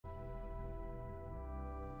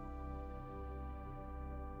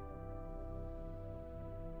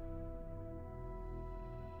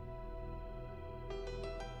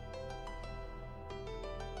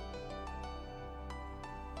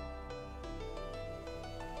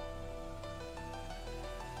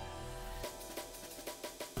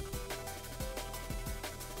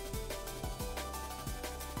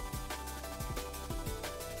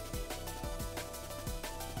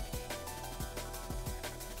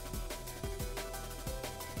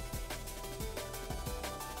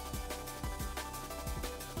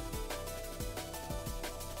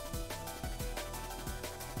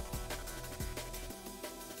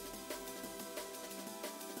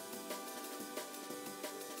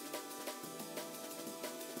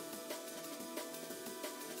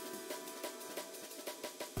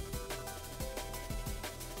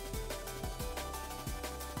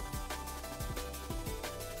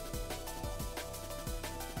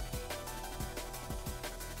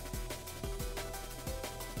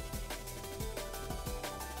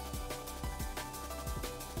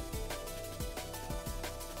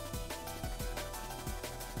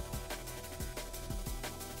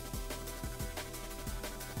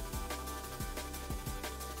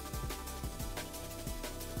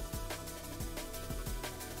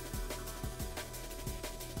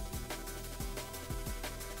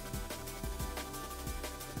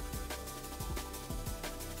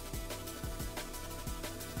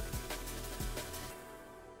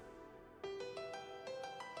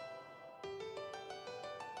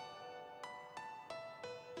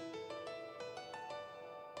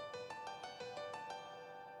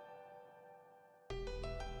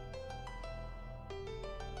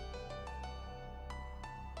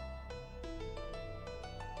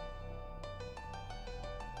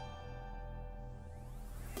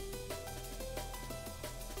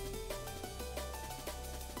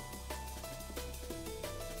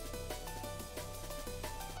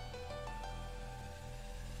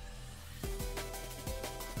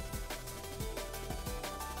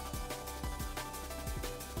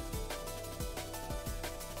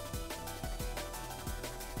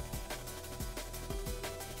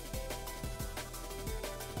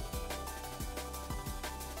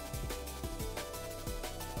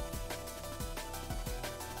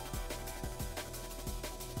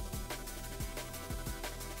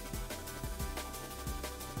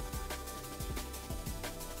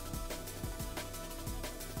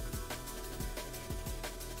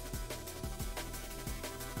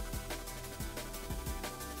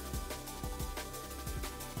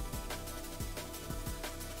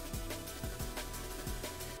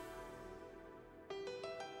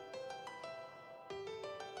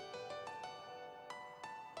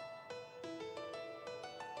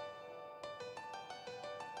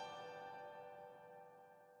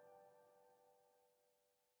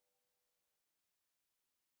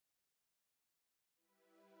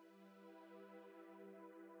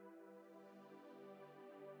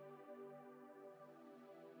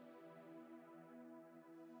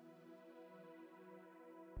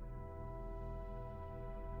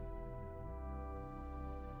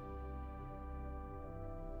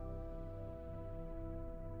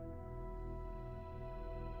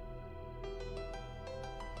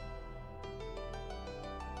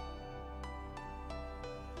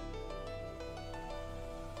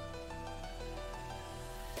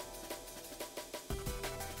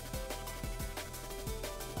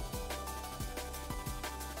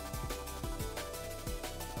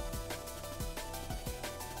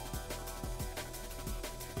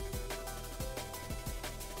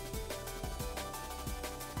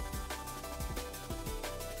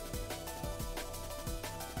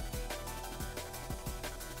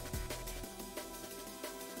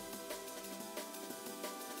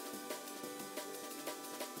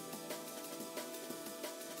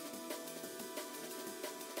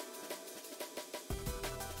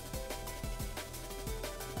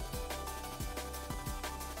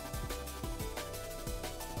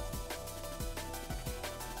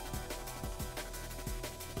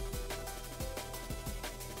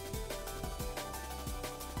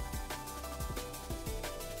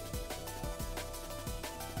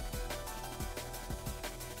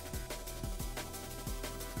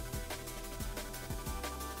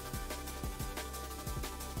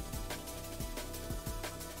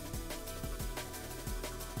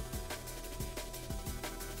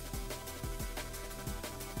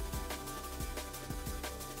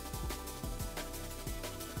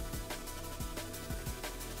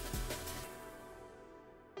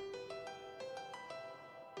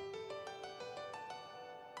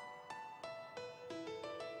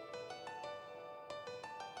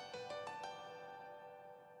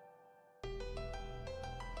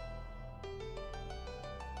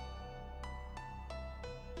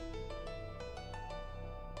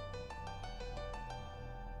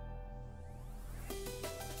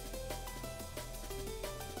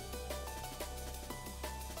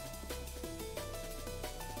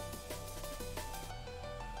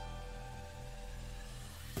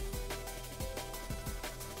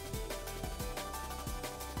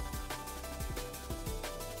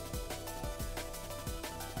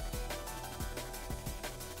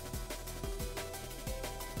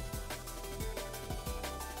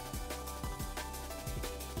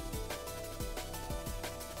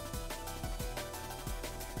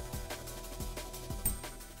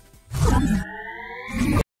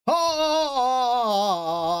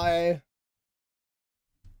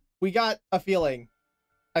we got a feeling,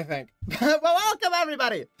 I think. Well, welcome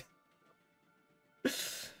everybody.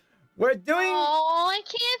 We're doing. Oh, I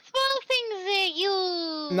can't spoil things at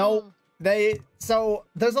you. No, so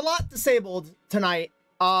there's a lot disabled tonight.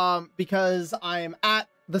 Because I'm at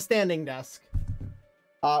the standing desk.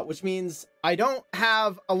 Which means I don't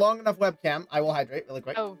have a long enough webcam. I will hydrate really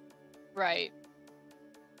quick. Oh, right.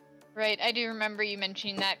 Right, I do remember you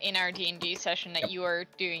mentioning that in our D&D session that you were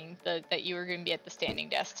doing that you were going to be at the standing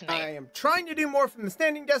desk tonight. I am trying to do more from the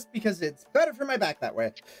standing desk because it's better for my back that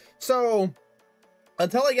way. So,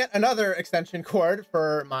 until I get another extension cord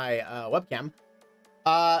for my webcam,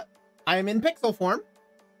 I'm in pixel form.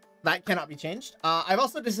 That cannot be changed. I've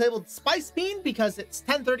also disabled Spice Bean because it's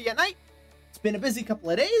 10:30 at night. It's been a busy couple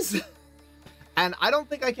of days, and I don't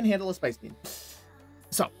think I can handle a Spice Bean.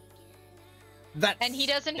 So, that's... And he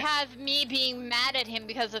doesn't have me being mad at him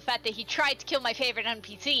because of the fact that he tried to kill my favorite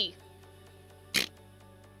NPC.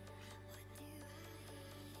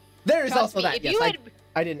 There is also that, yes,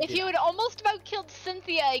 I didn't. If you had almost about killed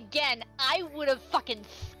Cynthia again, I would have fucking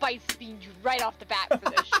Spice Beaned you right off the bat for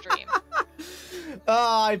this stream.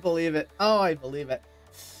 Oh, I believe it. Oh, I believe it.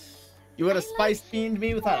 You would have Spice Beaned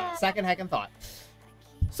me without a second heckin' thought.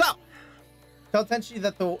 So, tell Tenshi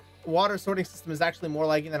that the water sorting system is actually more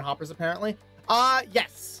laggy than Hopper's, apparently.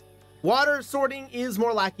 Yes. Water sorting is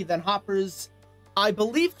more laggy than Hopper's. I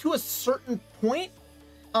believe to a certain point.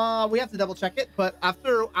 We have to double check it, but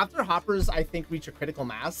after Hoppers, I think, reach a critical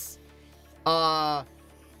mass,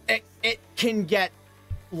 it can get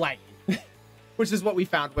laggy, which is what we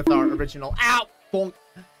found with our original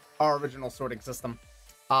our original sorting system.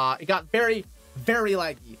 It got very, very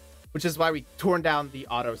laggy, which is why we torn down the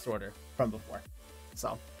auto sorter from before.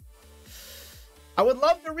 So I would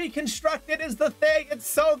love to reconstruct it is the thing. It's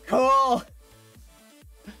so cool.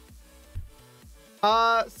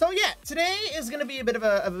 So yeah, today is gonna be a bit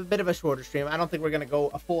of a shorter stream. I don't think we're gonna go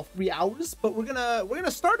a full 3 hours, but we're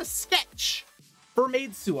gonna start a sketch for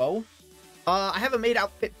Maidsuo. I have a maid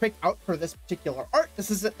outfit picked out for this particular art. This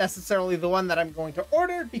isn't necessarily the one that I'm going to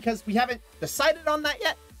order because we haven't decided on that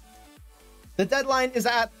yet. The deadline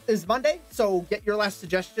is Monday, so get your last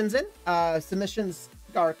suggestions in. Submissions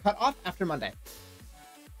are cut off after Monday.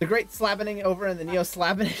 The great slabbing over and the neo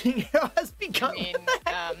slabbing has begun.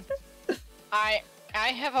 I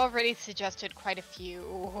have already suggested quite a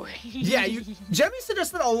few. Yeah, Jemmy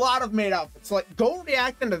suggested a lot of maid outfits. So, like, go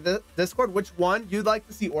react into the Discord which one you'd like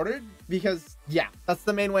to see ordered, because yeah, that's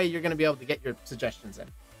the main way you're gonna be able to get your suggestions in.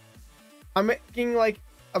 I'm looking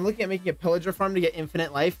at making a pillager farm to get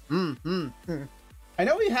infinite life. I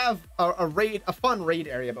know we have a fun raid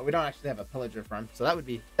area, but we don't actually have a pillager farm, so that would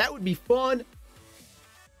be fun.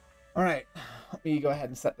 All right, let me go ahead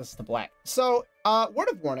and set this to black. So, word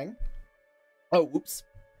of warning. Oh, oops.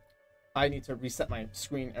 I need to reset my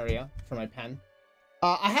screen area for my pen.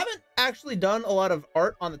 I haven't actually done a lot of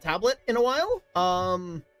art on the tablet in a while.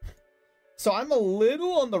 So I'm a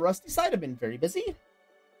little on the rusty side. I've been very busy.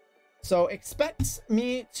 So expect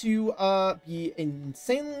me to be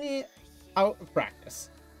insanely out of practice.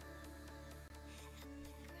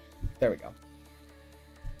 There we go.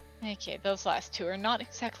 Okay, those last two are not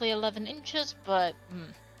exactly 11 inches, but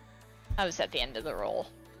I was at the end of the roll.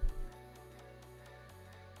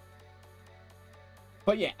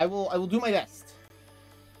 But yeah, I will do my best.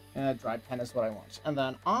 Drive pen is what I want. And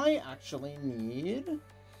then I actually need...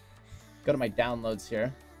 Go to my downloads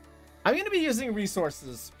here. I'm going to be using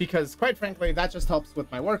resources because, quite frankly, that just helps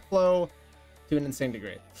with my workflow to an insane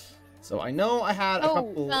degree. So I know I had a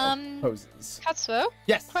couple of poses. Katsuo?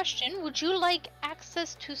 Yes? Question, would you like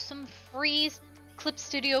access to some free Clip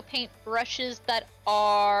Studio Paint brushes that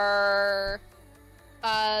are...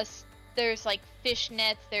 there's like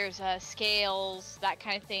fishnets, there's scales, that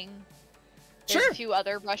kind of thing. There's Sure. a few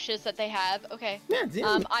other brushes that they have. Okay. Yeah,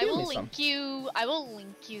 I will link you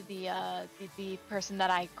the person that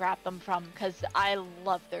I grabbed them from because I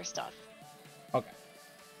love their stuff. Okay.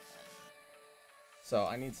 So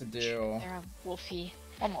I need to do... They're a Wolfie.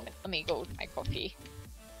 One moment, let me go with my coffee.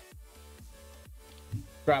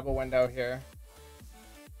 Grab a window here.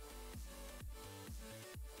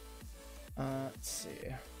 Let's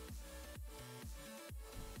see.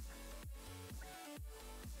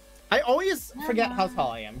 I always forget how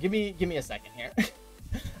tall I am. Give me a second here.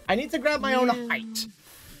 I need to grab my own height.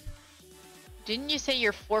 Didn't you say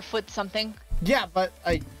you're 4 foot something? Yeah, but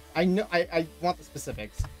I know I want the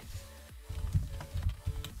specifics.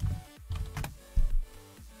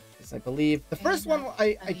 Yes, I believe the first one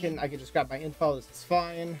I can just grab my info. This is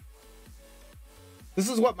fine. This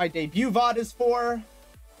is what my debut VOD is for.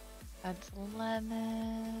 That's 11.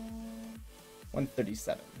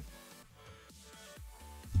 137.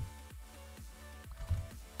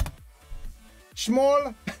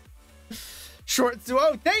 Small. Short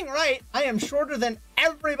Zuo. Dang right. I am shorter than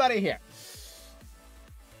everybody here.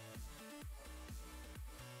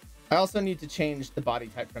 I also need to change the body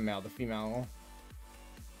type from male to female.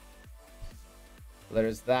 So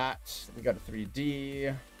there's that. We go to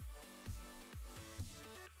 3D.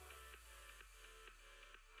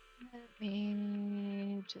 Let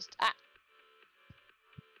me just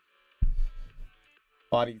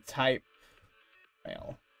Body type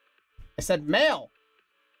male. I said male.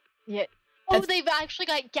 Yeah. Oh, they've actually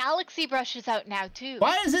got galaxy brushes out now too.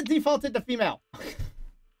 Why is it defaulted to female?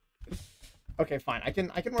 Okay, fine. I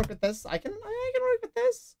can work with this. I can work with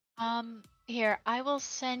this. Here, I will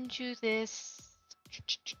send you this.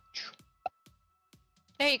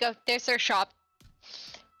 There you go. There's their shop.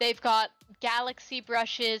 They've got galaxy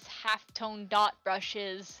brushes, halftone dot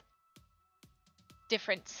brushes,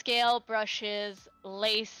 different scale brushes,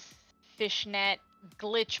 lace, fishnet,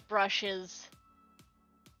 glitch brushes.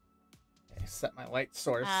 Okay, set my light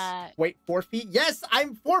source. Wait, 4 feet? Yes,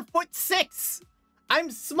 I'm 4'6".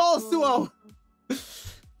 I'm small, Suo.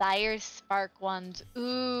 Fire spark ones.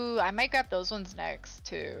 Ooh, I might grab those ones next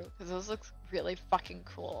too, because those look really fucking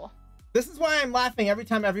cool. This is why I'm laughing every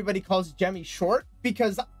time everybody calls Jemmy short,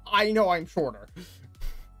 because I know I'm shorter.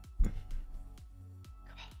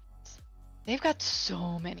 They've got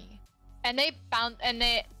so many. And they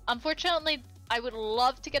unfortunately, I would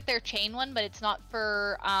love to get their chain one, but it's not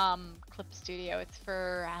for Clip Studio, it's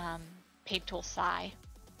for Paint Tool Sai.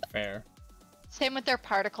 Fair. Same with their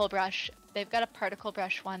particle brush. They've got a particle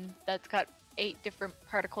brush one that's got 8 different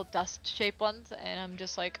particle dust shape ones, and I'm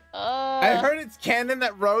just like, I heard it's canon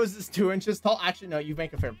that Rose is 2 inches tall. Actually, no, you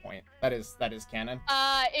make a fair point. That is canon.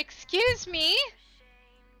 Excuse me.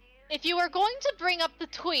 If you are going to bring up the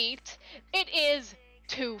tweet, it is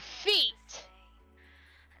 2 feet.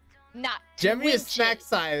 Not 2 Jemmy inches. is snack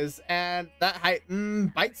size, and that height,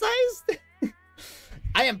 bite-sized?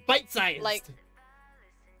 I am bite-sized.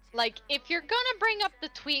 Like, if you're gonna bring up the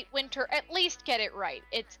tweet, Winter, at least get it right.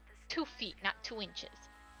 It's 2 feet, not 2 inches.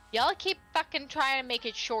 Y'all keep fucking trying to make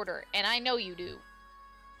it shorter, and I know you do.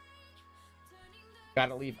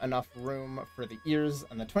 Gotta leave enough room for the ears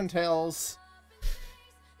and the twin tails.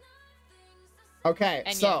 Okay,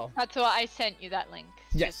 and so... yeah, that's why I sent you that link.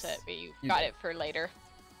 Yes. Just so that you got it for later.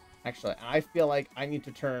 Actually, I feel like I need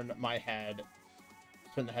to turn my head...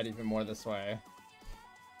 Turn the head even more this way.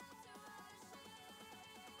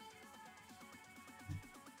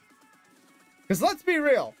 Because let's be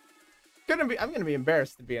real. I'm gonna be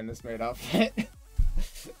embarrassed to be in this maid outfit.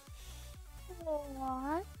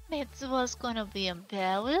 What? Maidsuo's gonna be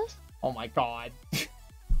embarrassed? Oh my god.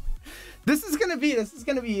 This is gonna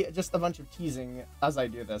be just a bunch of teasing as I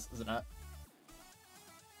do this, isn't it?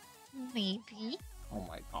 Maybe. Oh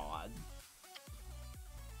my god.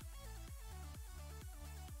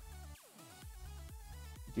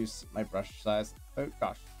 Reduce my brush size. Oh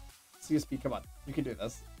gosh. CSP, come on. You can do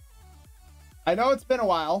this. I know it's been a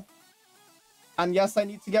while. And yes, I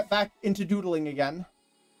need to get back into doodling again.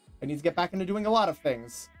 I need to get back into doing a lot of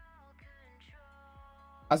things.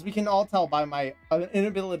 As we can all tell by my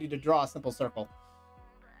inability to draw a simple circle.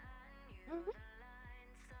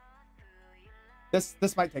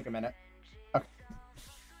 This might take a minute. Okay.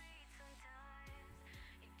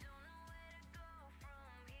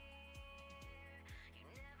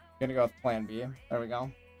 Gonna go with plan B. There we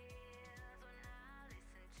go.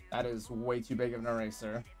 That is way too big of an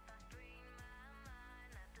eraser.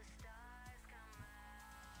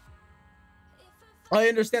 I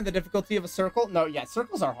understand the difficulty of a circle. No, yeah,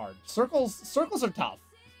 circles are hard. Circles are tough.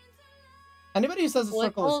 Anybody who says a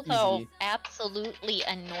circle is easy... Circles are absolutely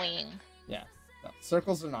annoying. Yeah, no,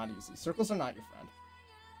 circles are not easy. Circles are not your friend.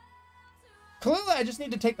 Clearly, I just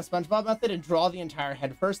need to take the SpongeBob method and draw the entire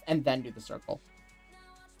head first, and then do the circle.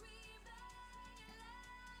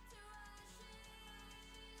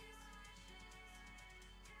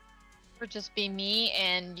 Or just be me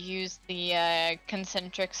and use the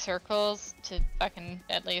concentric circles to fucking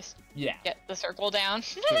at least get the circle down.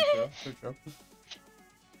 True.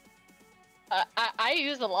 I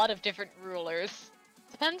use a lot of different rulers.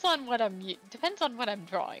 Depends on what I'm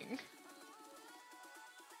drawing.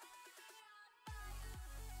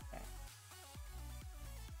 Okay.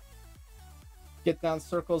 Get down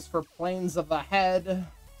circles for planes of the head.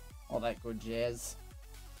 All that good jazz.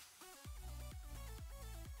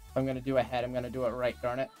 If I'm gonna do a head, I'm gonna do it right,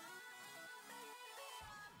 darn it.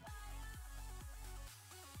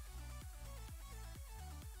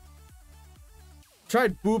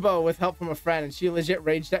 Tried Boobo with help from a friend, and she legit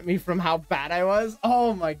raged at me from how bad I was.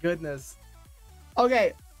 Oh my goodness.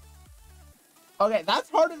 Okay. Okay, that's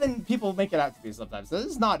harder than people make it out to be sometimes. This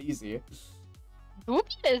is not easy.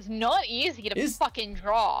 Booby is not easy to fucking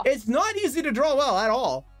draw. It's not easy to draw well at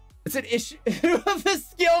all. It's an issue of the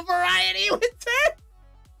skill variety with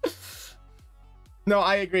it. No,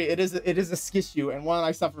 I agree. It is a skissue, and one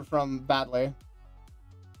I suffer from badly.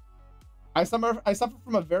 I suffer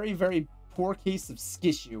from a very, very poor case of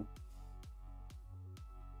skissue.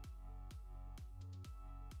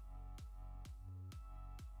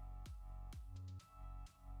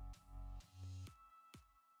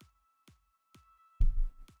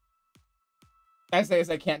 I say as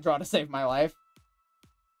I can't draw to save my life.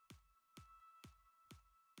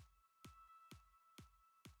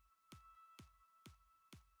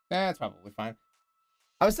 That's probably fine.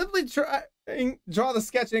 I was simply trying draw the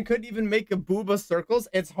sketch and couldn't even make a booba circles.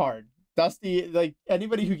 It's hard. Dusty, like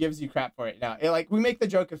anybody who gives you crap for it now, like we make the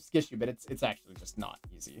joke of skissue, but it's actually just not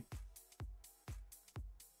easy.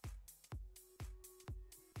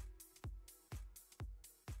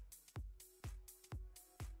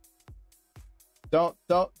 Don't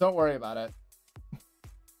worry about it.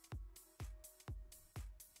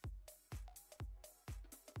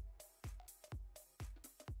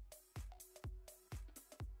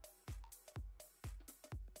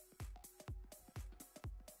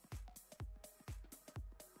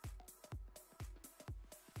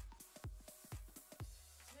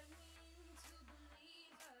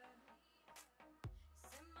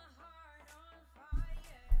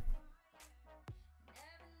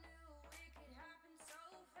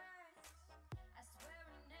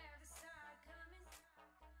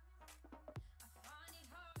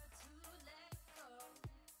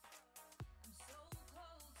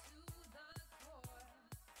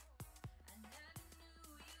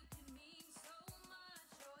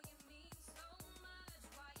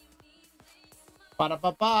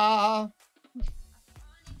 Ba-da-ba-ba.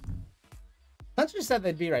 Tenshi said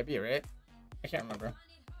they'd be right, right? I can't remember.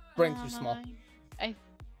 Brain too small. I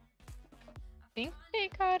think they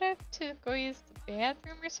got up to go use the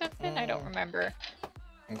bathroom or something. I don't remember.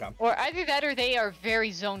 Okay. Or either that, or they are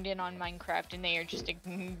very zoned in on Minecraft, and they are just.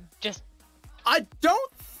 I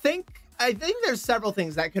don't think. I think there's several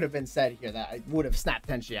things that could have been said here that I would have snapped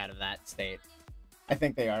Tenshi out of that state. I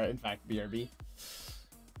think they are, in fact, BRB.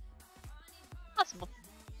 Possible.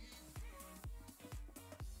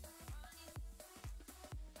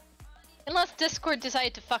 Unless Discord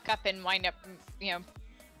decided to fuck up and wind up, you know,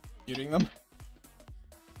 muting them.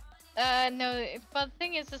 No. But the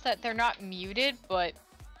thing is that they're not muted, but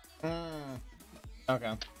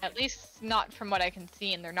okay. At least not from what I can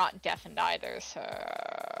see, and they're not deafened either. So.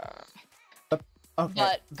 Okay.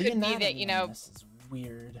 But could be that, you know. This is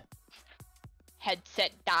weird.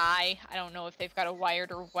 Headset die. I don't know if they've got a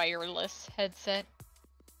wired or wireless headset.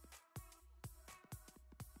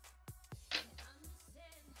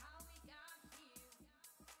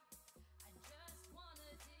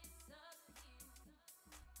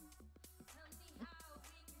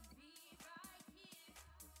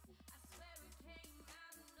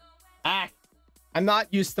 Ah, I'm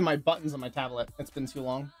not used to my buttons on my tablet. It's been too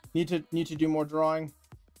long. Need to do more drawing.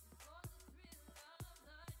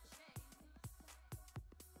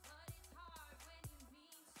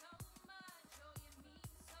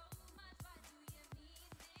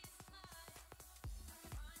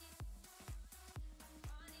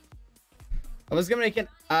 I was gonna make an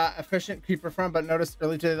efficient creeper farm, but noticed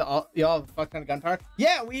earlier today that y'all have a fuck ton of gunpowder.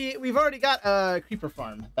 Yeah, we've already got a creeper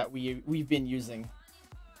farm that we've been using.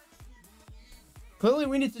 Clearly,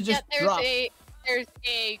 we need to just drop. There's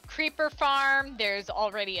a creeper farm. There's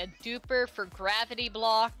already a duper for gravity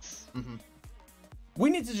blocks. Mm-hmm. We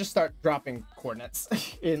need to just start dropping coordinates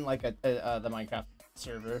in like the Minecraft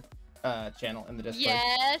server channel in the Discord.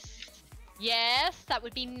 Yes, that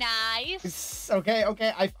would be nice. Okay.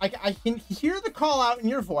 I can hear the call out in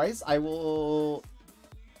your voice. I will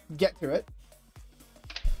get to it.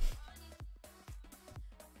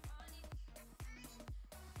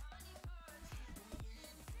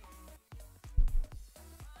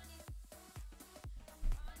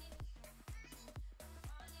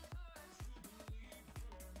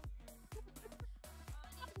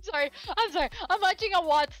 I'm sorry. I'm watching a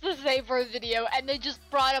What's the Saver video, and they just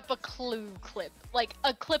brought up a Clue clip. Like,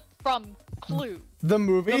 a clip from Clue. The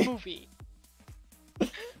movie? The movie.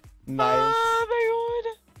 Nice. Oh my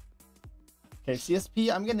god. Okay,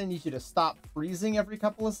 CSP, I'm gonna need you to stop freezing every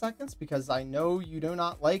couple of seconds, because I know you do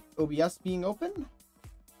not like OBS being open.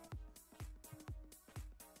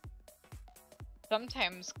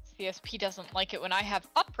 Sometimes CSP doesn't like it when I have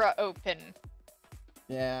Opera open.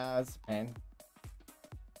 Yeah, that's a pain.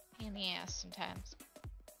 In the ass sometimes.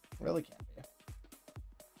 Really can't be.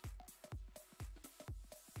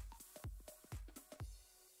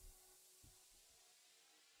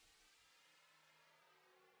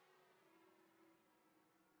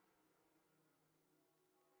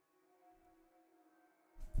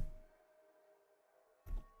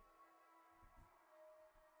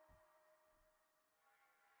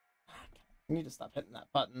 I need to stop hitting that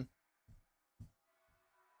button.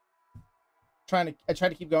 I try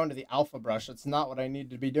to keep going to the alpha brush. It's not what I need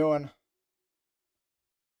to be doing.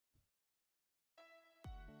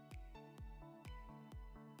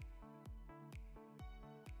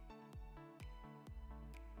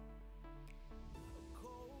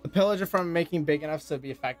 The pillager from making big enough so it'd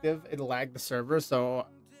be effective, it'll lag the server, so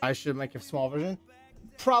I should make a small version.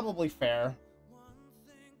 Probably fair.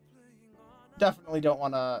 Definitely don't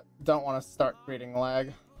wanna start creating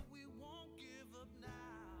lag.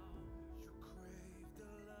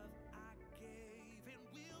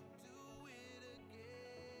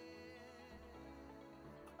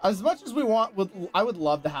 As much as we want, I would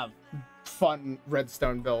love to have fun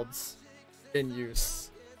redstone builds in use.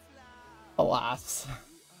 Alas.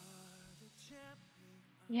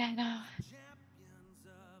 Yeah, no.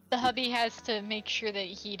 The hubby has to make sure that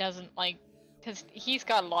he doesn't like, because he's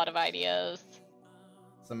got a lot of ideas.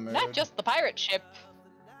 Not just the pirate ship.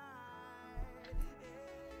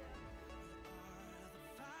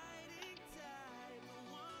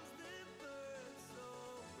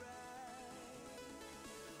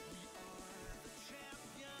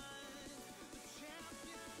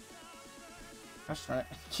 Gosh darn it.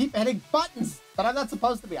 I keep hitting buttons that I'm not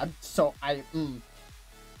supposed to be. I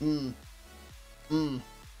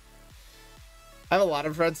have a lot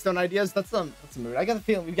of redstone ideas. That's a mood. I got the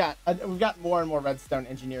feeling we've got more and more redstone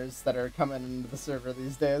engineers that are coming into the server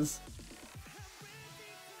these days,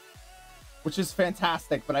 which is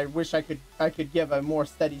fantastic. But I wish I could give a more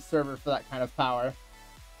steady server for that kind of power.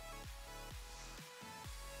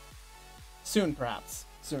 Soon, perhaps.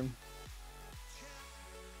 Soon.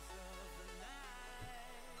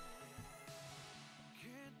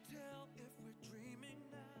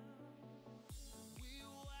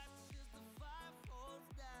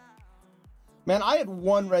 Man, I had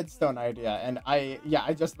one redstone idea, and I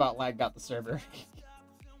just about lagged out the server.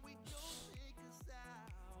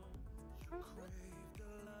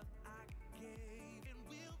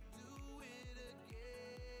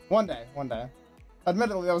 One day.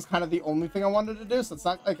 Admittedly, that was kind of the only thing I wanted to do, so it's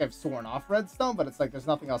not like I've sworn off redstone, but it's like there's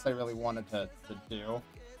nothing else I really wanted to do.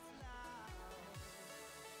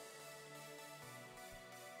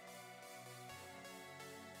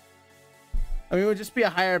 I mean, it would just be a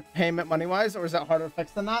higher payment money-wise, or is that harder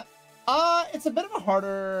fix than that? It's a bit of a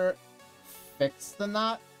harder fix than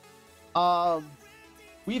that.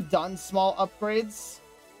 We've done small upgrades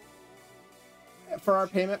for our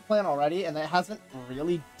payment plan already, and it hasn't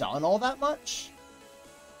really done all that much.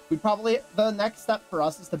 The next step for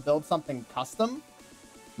us is to build something custom,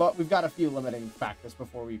 but we've got a few limiting factors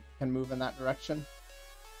before we can move in that direction.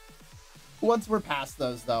 Once we're past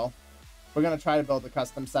those, though, we're going to try to build a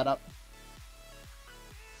custom setup.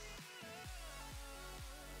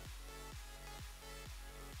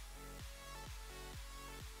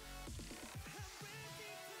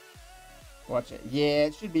 Watch it. Yeah,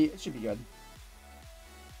 it should be good.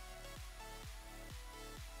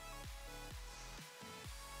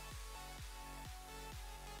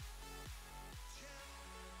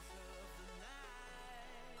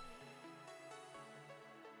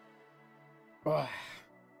 Ugh.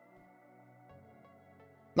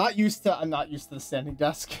 I'm not used to the standing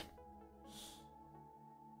desk.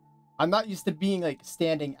 I'm not used to being like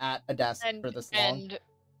standing at a desk for this long.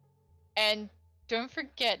 And don't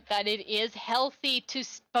forget that it is healthy to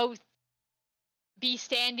both be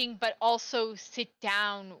standing but also sit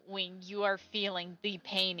down when you are feeling the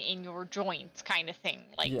pain in your joints, kind of thing.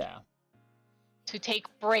 Like, yeah, to take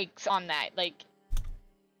breaks on that. Like,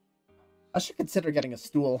 I should consider getting a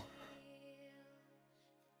stool.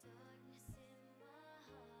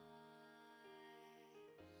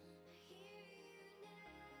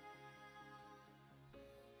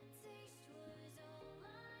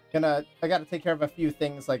 I gotta take care of a few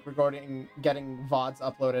things, like regarding getting VODs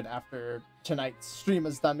uploaded after tonight's stream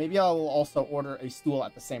is done. Maybe I'll also order a stool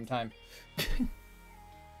at the same time.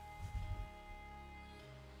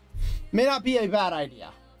 May not be a bad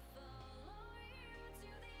idea.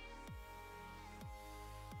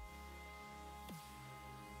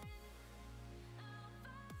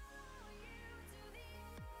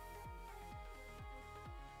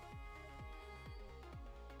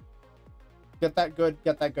 Get that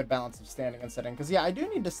good balance of standing and sitting, because yeah, I do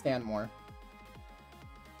need to stand more.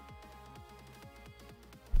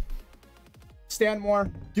 Stand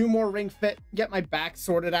more, do more ring fit, get my back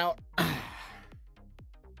sorted out.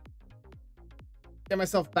 Get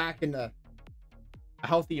myself back into a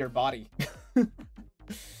healthier body.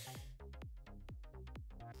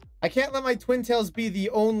 I can't let my twin tails be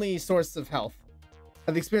the only source of health.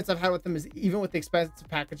 And the experience I've had with them is, even with the expensive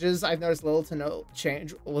packages, I've noticed little to no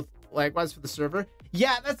change with likewise for the server.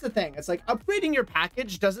 Yeah, that's the thing. It's like upgrading your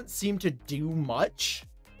package doesn't seem to do much.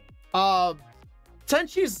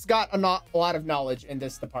 Tenshi's got a lot of knowledge in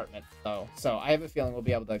this department, though, so I have a feeling we'll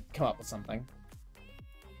be able to come up with something.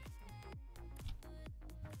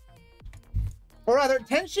 Or rather,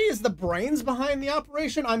 Tenshi is the brains behind the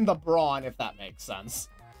operation. I'm the brawn, if that makes sense.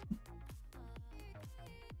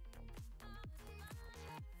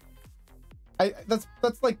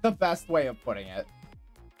 That's like the best way of putting it.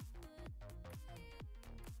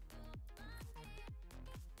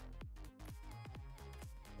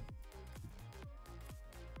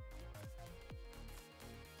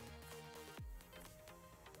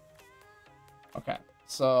 Okay,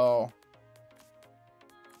 so...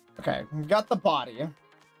 Okay, we got the body.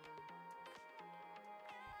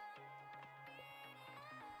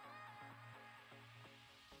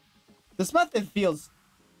 This method feels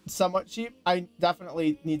somewhat cheap. I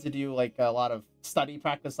definitely need to do like a lot of study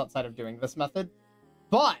practice outside of doing this method,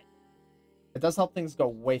 but it does help things go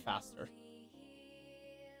way faster.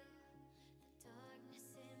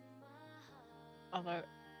 Although,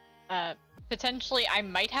 potentially I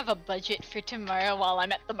might have a budget for tomorrow while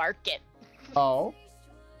I'm at the market. Oh?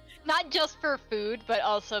 Not just for food, but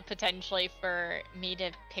also potentially for me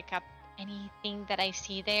to pick up anything that I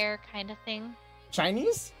see there, kind of thing.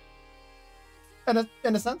 Chinese?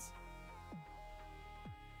 In a sense?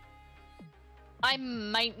 I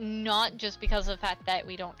might not, just because of the fact that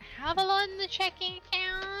we don't have a lot in the checking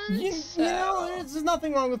account. You know, there's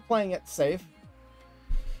nothing wrong with playing it safe.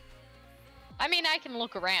 I mean, I can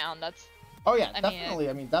look around. That's... Oh yeah, definitely.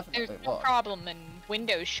 I mean, definitely. There's no problem in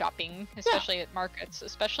Windows shopping, especially at markets,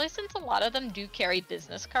 especially since a lot of them do carry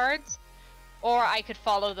business cards, or I could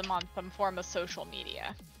follow them on some form of social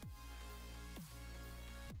media.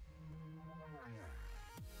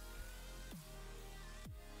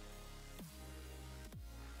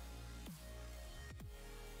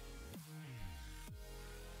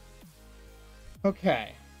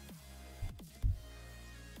 Okay.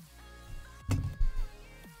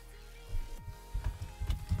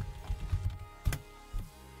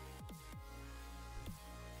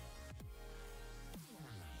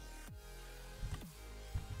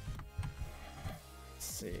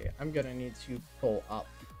 See, I'm gonna need to pull up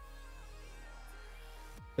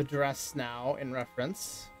the dress now in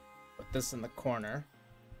reference. Put this in the corner.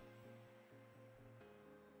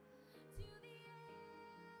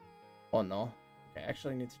 Oh no. Okay, I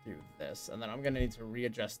actually need to do this, and then I'm gonna need to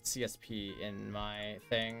readjust CSP in my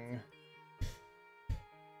thing.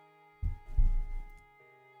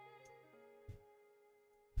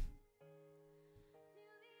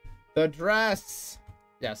 The dress!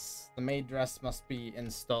 Yes, the maid dress must be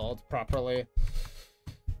installed properly.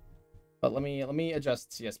 But let me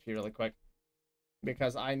adjust CSP really quick,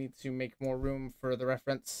 because I need to make more room for the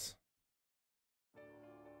reference.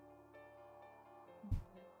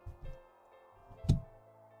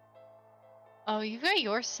 Oh, you got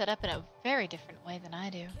yours set up in a very different way than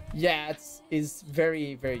I do. Yeah, is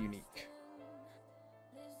very, very unique.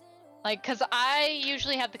 Like, cause I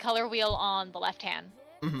usually have the color wheel on the left hand.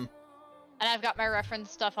 Mm-hmm. And I've got my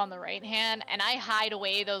reference stuff on the right hand, and I hide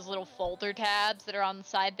away those little folder tabs that are on the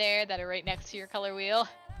side there that are right next to your color wheel.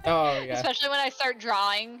 Oh, yeah. Especially when I start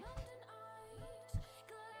drawing.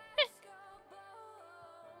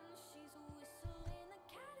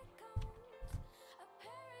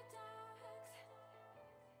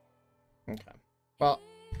 Okay. Well,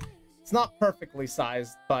 it's not perfectly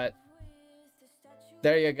sized, but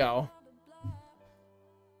there you go.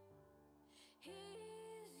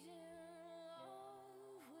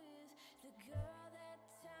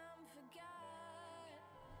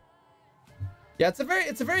 Yeah, it's a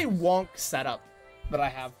very wonk setup that I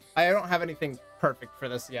have. I don't have anything perfect for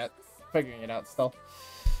this yet. Figuring it out still.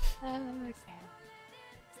 Okay.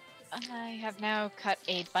 I have now cut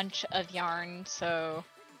a bunch of yarn, so...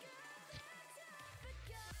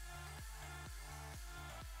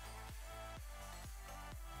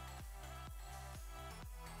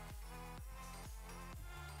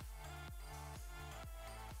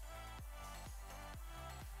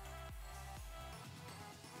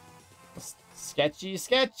 Sketchy,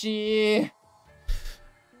 sketchy.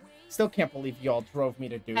 Still can't believe y'all drove me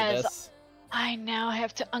to do this. I now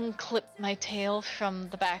have to unclip my tail from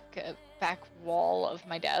the back wall of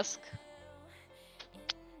my desk.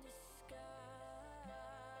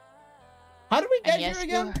 How did we get here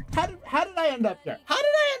again? How did I end up here? How did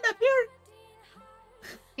I end up here?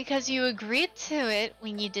 Because you agreed to it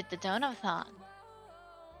when you did the donathon.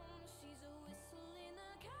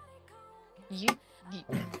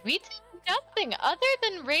 We did nothing other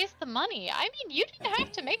than raise the money. I mean, you didn't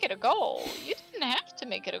have to make it a goal. You didn't have to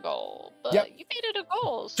make it a goal, but Yep. you made it a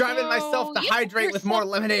goal. Driving so myself to you hydrate put with more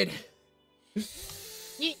yourself- lemonade.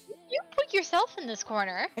 You put yourself in this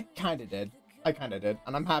corner. I kinda did.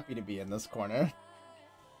 And I'm happy to be in this corner.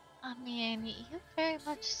 I mean, you very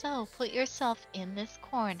much so put yourself in this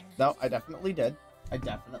corner. No, I definitely did. I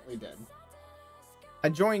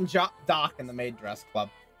joined Doc in the maid dress club.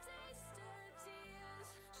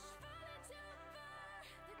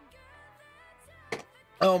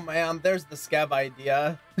 Oh man, there's the scab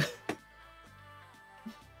idea.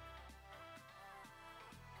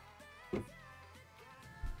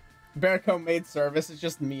 Bearco maid service is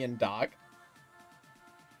just me and Doc.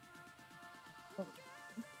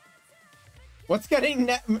 What's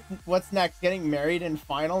next? Getting married in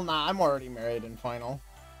final? Nah, I'm already married in final.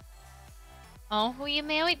 Oh, who you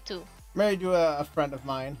married to? Married to a friend of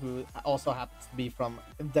mine who also happens to be from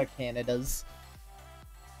the Canadas.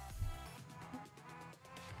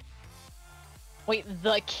 Wait,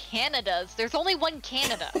 the Canadas? There's only one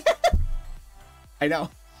Canada. I know.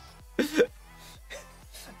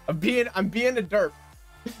 I'm being a derp.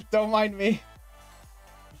 Don't mind me.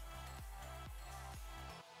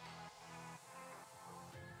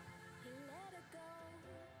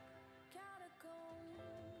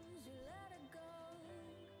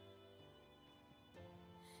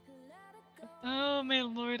 Oh my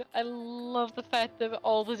lord, I love the fact that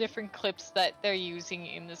all the different clips that they're using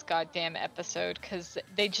in this goddamn episode, because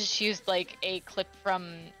they just used like a clip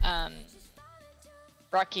from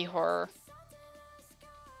Rocky Horror.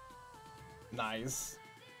 Nice.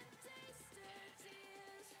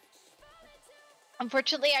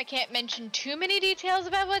 Unfortunately, I can't mention too many details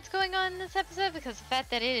about what's going on in this episode because the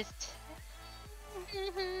fact that it is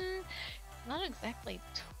not exactly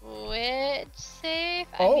Twitch safe.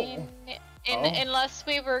 Oh. I mean, unless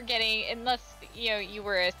we were getting, unless you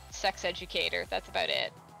were a sex educator, that's about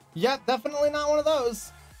it. Yeah, definitely not one of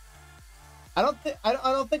those. I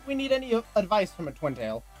don't think we need any advice from a twin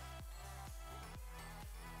tail.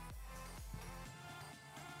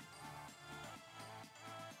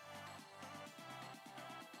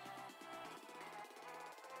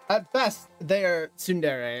 At best, they are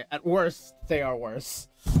tsundere. At worst, they are worse.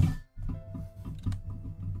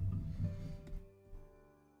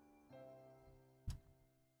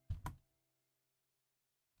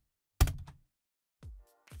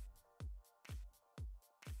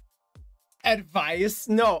 Advice?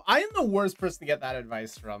 No, I am the worst person to get that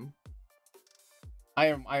advice from. I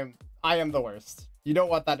am the worst. You don't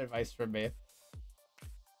want that advice from me.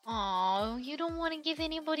 Oh, you don't want to give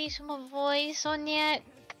anybody some advice on that?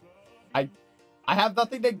 I have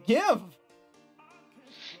nothing to give.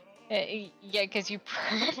 Yeah, because you.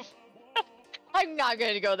 I'm not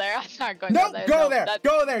going to go there. I'm not going No, to go there. go there.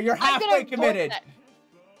 Go there. You're halfway committed.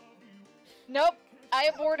 Nope. I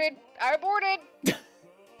aborted.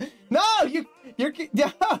 No, you're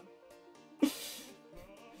yeah.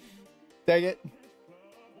 Dang it.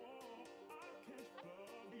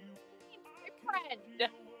 My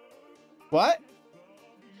friend. What?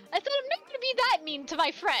 I said I'm not going to be that mean to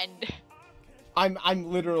my friend. I'm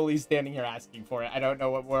literally standing here asking for it. I don't know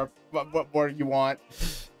what more you want.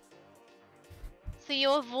 So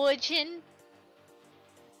you're a virgin?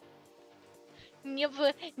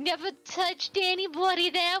 Never touched anybody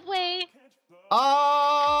that way?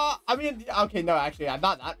 I mean, okay, no, actually, I'm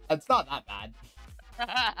not that. It's not that bad.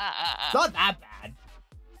 It's not that bad.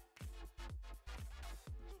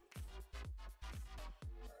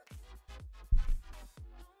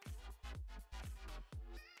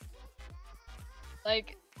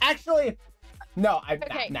 Like, actually, no,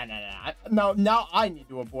 okay. No, now I need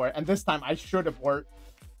to abort, and this time I should abort.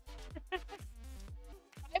 I'm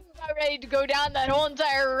not ready to go down that whole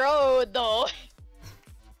entire road, though.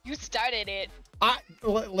 You started it.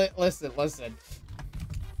 Listen.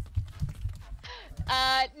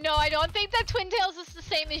 No, I don't think that Twin Tails is the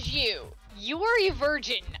same as you. You are a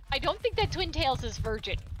virgin. I don't think that Twin Tails is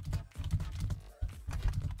virgin.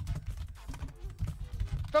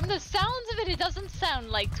 From the sounds of it, it doesn't sound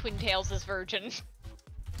like Twin Tails is virgin.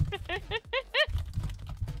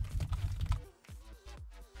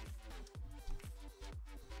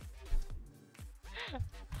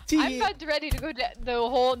 I'm not ready to go the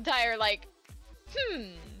whole entire, like,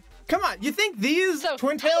 Come on, you think these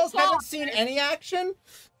Twin Tails haven't seen any action?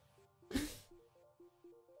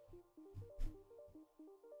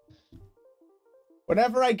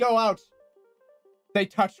 Whenever I go out, they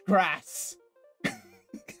touch grass.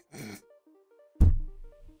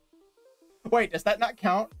 Wait, does that not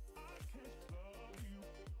count?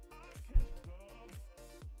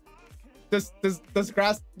 Does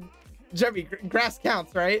grass, Jemmy, grass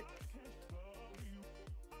counts, right?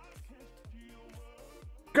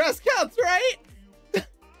 Grass counts, right?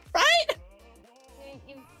 Right?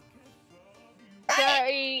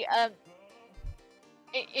 Sorry,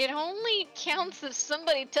 it only counts if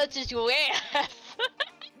somebody touches your ass.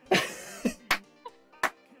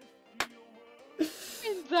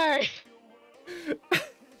 I'm sorry.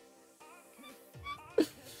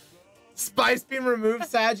 Spice bean removed,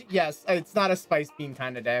 Sag? Yes, it's not a spice bean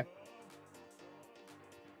kind of day.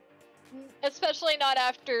 Especially not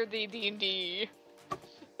after the D&D.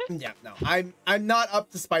 Yeah, no, I'm not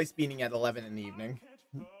up to spice beaning at 11 in the evening.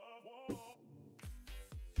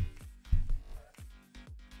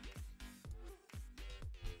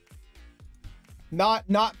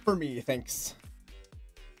 Not for me, thanks.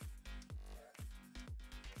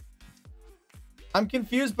 I'm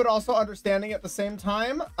confused, but also understanding at the same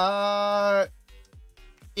time.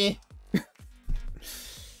 Eh.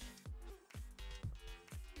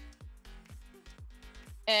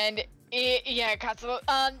 And yeah, Katsuo,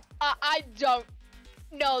 I don't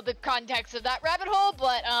know the context of that rabbit hole,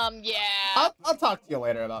 but yeah. I'll talk to you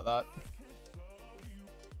later about that.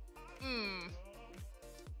 Hmm.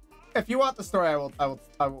 If you want the story, I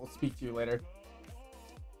will speak to you later.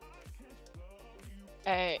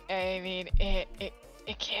 I mean,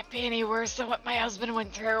 it can't be any worse than what my husband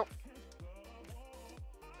went through.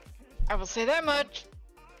 I will say that much.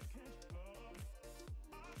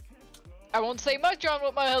 I won't say much on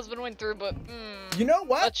what my husband went through, but you know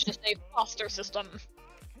what? Let's just say foster system.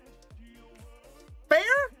 Fair?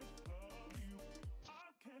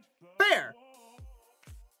 Fair.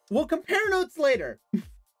 We'll compare notes later.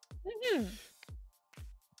 Mm-hmm.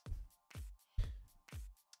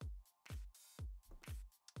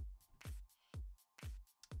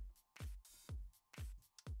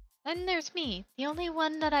 Then there's me, the only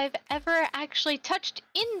one that I've ever actually touched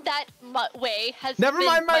in that way has Never been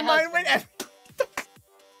mind, my mind husband. went.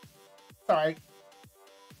 Sorry.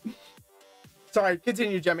 Sorry,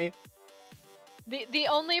 continue, Jemmy. The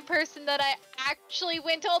only person that I actually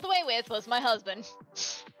went all the way with was my husband.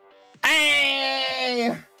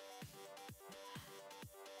 Hey!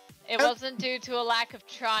 It wasn't due to a lack of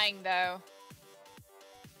trying, though.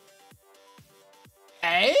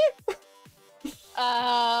 Hey?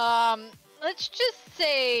 Let's just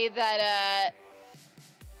say that,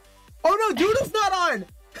 Oh no, Doodle's not on!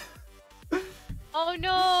 Oh no! No,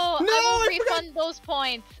 I will I refund those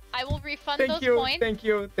points. I will refund those points. Thank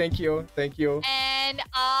you. And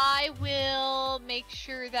I will make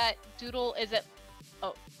sure that Doodle is at...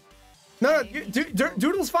 Oh. No,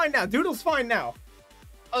 Doodle's fine now. Doodle's fine now.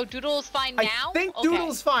 Oh, Doodle's fine now? I think Okay.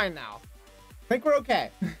 Doodle's fine now. I think we're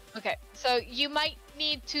okay. Okay, so you might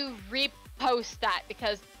need to repost that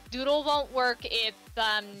because Doodle won't work if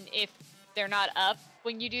they're not up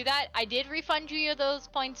when you do that. I did refund you those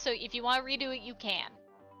points, so if you want to redo it, you can.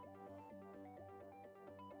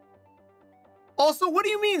 Also, what do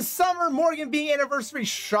you mean Summer Morgan being anniversary?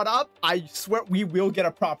 Shut up. I swear we will get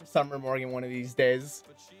a proper Summer Morgan one of these days.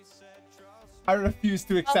 I refuse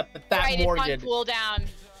to accept that right, Morgan. It's on cooldown.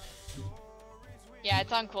 Yeah,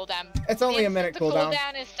 it's on cooldown. It's only a minute cooldown. The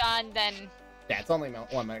cooldown is done, then... Yeah, it's only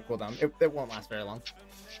 1 minute cooldown. It won't last very long.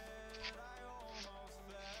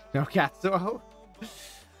 No, Katsuo.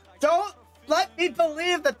 Don't let me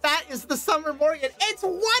believe that is the Summer Morgan. It's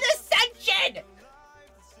one ascension!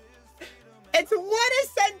 It's one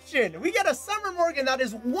ascension! We get a Summer Morgan that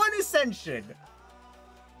is one ascension.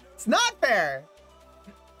 It's not fair.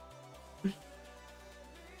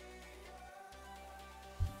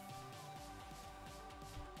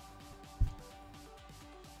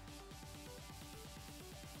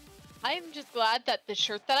 I'm just glad that the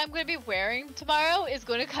shirt that I'm going to be wearing tomorrow is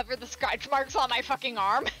going to cover the scratch marks on my fucking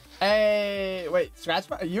arm. Hey, wait, scratch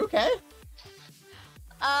mark? Are you okay?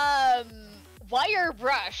 Wire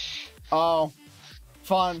brush. Oh,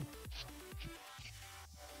 fun.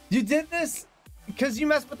 You did this because you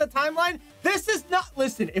messed with the timeline? This is not...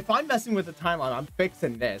 Listen, if I'm messing with the timeline, I'm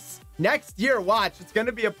fixing this. Next year, watch, it's going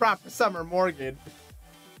to be a proper Summer Morgan.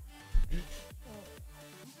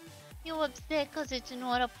 You're upset because it's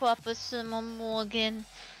not a proper Summer Morgan.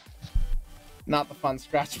 Not the fun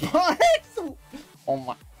scratch marks.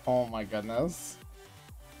 Oh my goodness.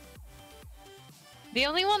 The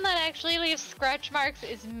only one that actually leaves scratch marks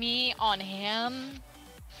is me on him.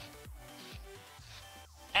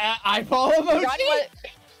 Eyeball emoji?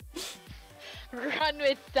 Run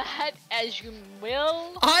with that as you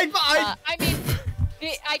will. I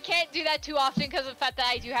mean, I can't do that too often because of the fact that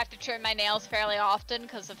I do have to trim my nails fairly often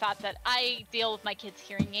because of the fact that I deal with my kids'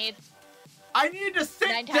 hearing aids. I need to sit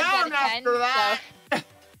 9 times down out of 10, after that. So...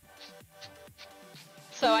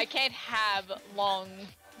 So I can't have long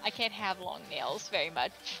nails very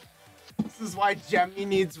much. This is why Jemmy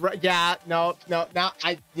needs. Yeah, no.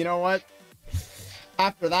 You know what?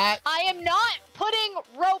 After that, I am not putting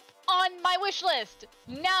rope on my wish list.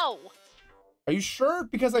 No. Are you sure?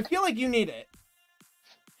 Because I feel like you need it.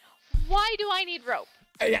 Why do I need rope?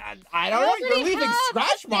 Yeah, I don't know. You're leaving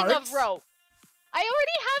scratch marks. Of rope. I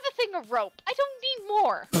already have a thing of rope. I don't need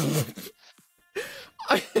more.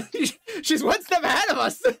 She's one step ahead of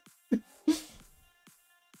us.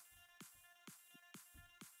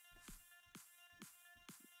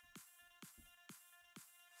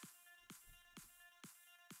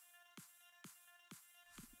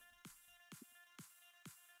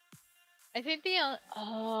 I think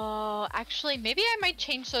actually, maybe I might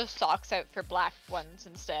change those socks out for black ones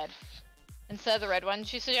instead of the red ones.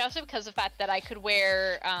 She suggested because of the fact that I could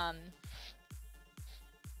wear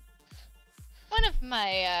one of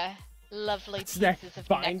my lovely pieces of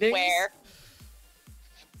neckwear.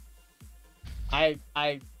 I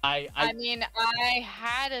mean, I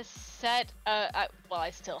had a set. Well,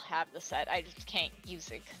 I still have the set. I just can't use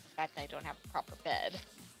it because of the fact that I don't have a proper bed.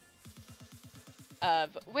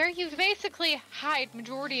 Where you basically hide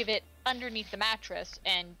majority of it underneath the mattress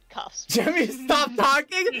and cuffs. Jimmy, stop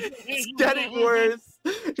talking! It's getting worse!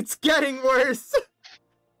 It's getting worse!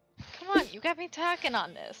 Come on, you got me talking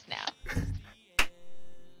on this now.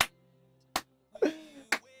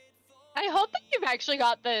 I hope that you've actually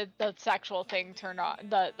got the sexual thing turned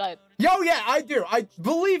on. Yo, yeah, I do. I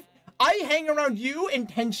believe I hang around you and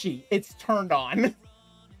Tenshi. It's turned on.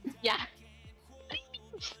 Yeah.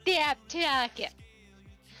 Stop talking.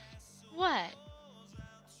 What?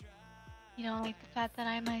 You don't like the fact that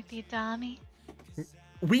I might be Dami?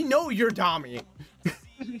 We know you're Dami.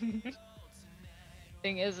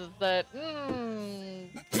 Thing is that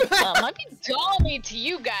might be Dami to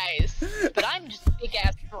you guys, but I'm just a big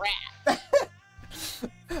ass brat.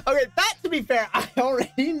 Okay, that to be fair, I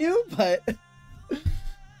already knew, but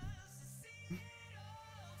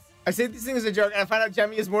I say these things as a joke, and I find out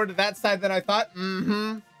Jemmy is more to that side than I thought.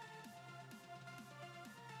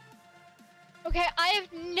 Okay, I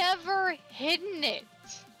have never hidden it.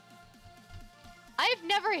 I have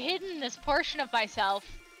never hidden this portion of myself.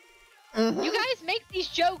 You guys make these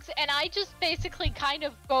jokes, and I just basically kind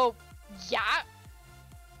of go, yeah.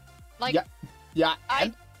 Like, yeah.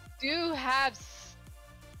 I do have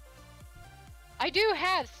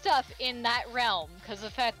stuff in that realm because of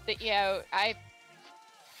the fact that, you know, I've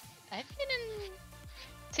been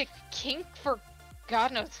into kink for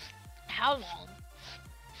God knows how long.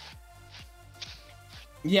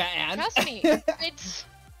 Yeah, and trust me, it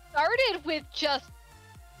started with just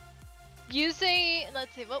using.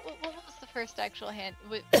 Let's see, what was the first actual what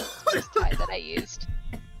was the first tie that I used?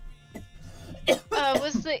 It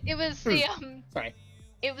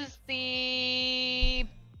was the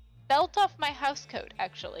belt off my house coat,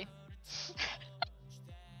 actually.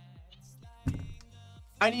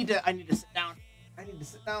 I need to sit down.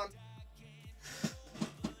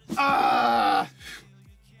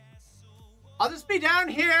 I'll just be down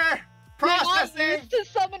here processing. You're not used to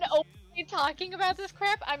someone openly talking about this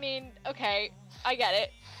crap? I mean, okay, I get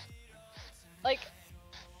it. Like,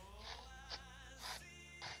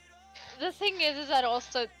 the thing is that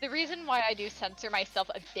also the reason why I do censor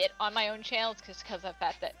myself a bit on my own channel is because of the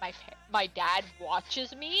fact that my dad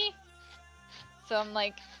watches me. So I'm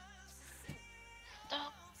like,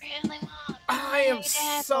 don't really want. I am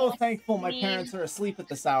so thankful my parents are asleep at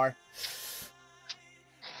this hour.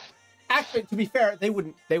 Actually, to be fair, they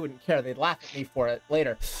wouldn't care. They'd laugh at me for it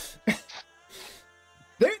later.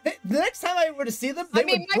 The next time I were to see them, they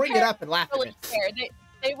would bring it up and laugh at me.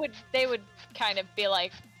 They would kind of be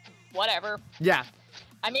like, whatever. Yeah.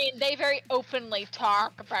 I mean, they very openly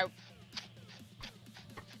talk about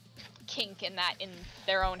kink in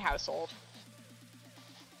their own household.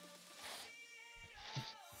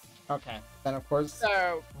 Okay. Then of course,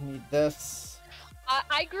 so we need this.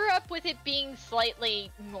 I grew up with it being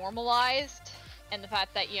slightly normalized, and the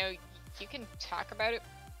fact that, you know, you can talk about it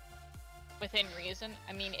within reason.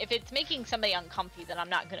 I mean, if it's making somebody uncomfy, then I'm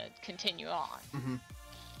not gonna continue on.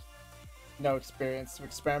 No experience to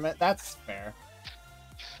experiment. That's fair.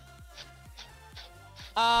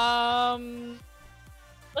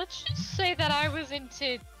 Let's just say that I was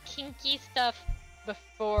into kinky stuff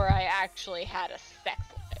before I actually had a sex life.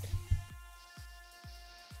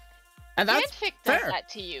 And that's Fanfic fair. does that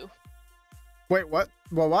to you. Wait, what?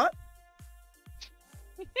 Well, what?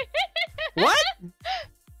 What?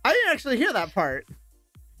 I didn't actually hear that part.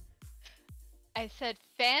 I said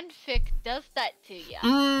fanfic does that to you.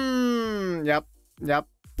 Yep.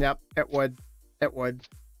 It would.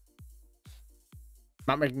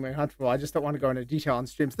 not making me uncomfortable. I just don't want to go into detail on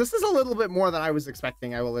streams. This is a little bit more than I was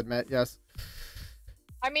expecting, I will admit, yes.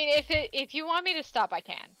 I mean, if you want me to stop, I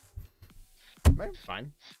can.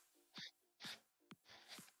 Fine.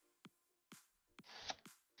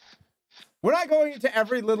 We're not going into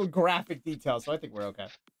every little graphic detail, so I think we're okay.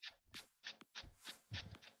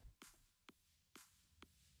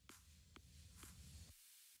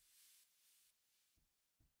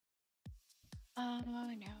 Oh no,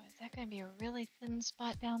 is that gonna be a really thin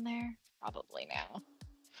spot down there? Probably now.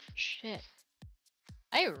 Shit.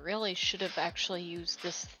 I really should have actually used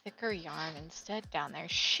this thicker yarn instead down there.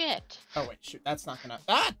 Shit. Oh wait, shoot, that's not gonna.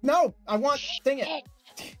 Ah, no! I want. Dang it!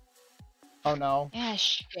 Oh no. Yeah,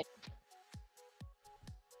 shit.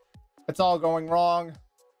 It's all going wrong.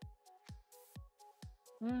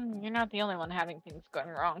 You're not the only one having things going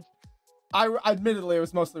wrong. I admittedly, it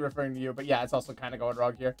was mostly referring to you, but yeah, it's also kind of going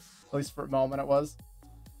wrong here. At least for a moment, it was.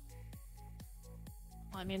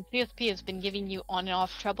 Well, I mean, CSP has been giving you on and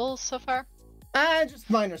off troubles so far. Just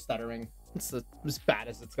minor stuttering. It's as bad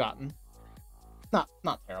as it's gotten. Not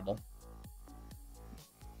terrible.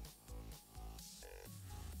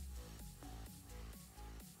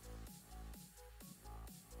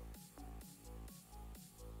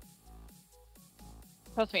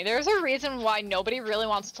 Trust me, there's a reason why nobody really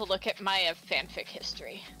wants to look at my fanfic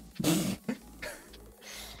history.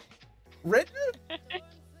 Written?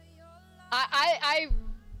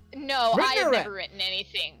 No, Written I've or never written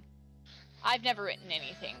anything. I've never written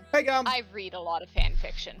anything. Hey, Gum. I read a lot of fan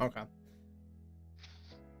fiction. Okay.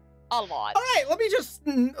 A lot. All right, let me just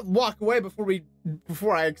walk away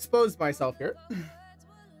before I expose myself here.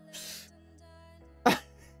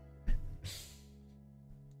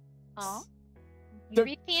 Oh. You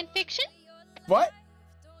read fan fiction? What?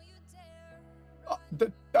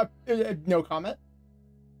 No comment.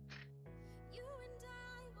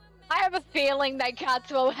 I have a feeling that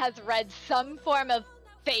Katsuo has read some form of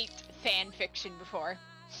Fate fan fiction before.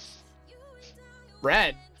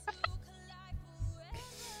 Read.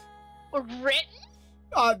 Or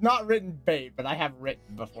written? Not written bait, but I have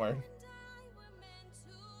written before.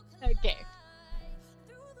 Okay.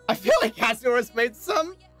 I feel like Katsuo has made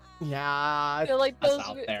some. Yeah, I feel like those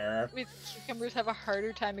out there. With cucumbers have a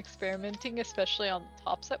harder time experimenting, especially on the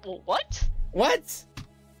top set. Well, what? What?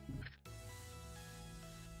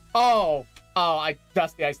 Oh,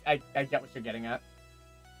 Dusty, I get what you're getting at.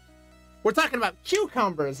 We're talking about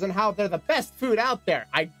cucumbers and how they're the best food out there.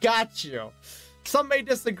 I got you. Some may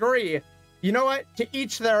disagree. You know what? To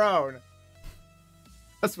each their own.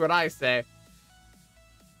 That's what I say.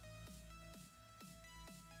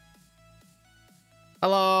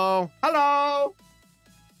 Hello? Hello?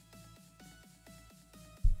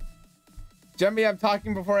 Jemmy, I'm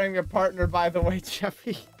talking before I'm your partner, by the way,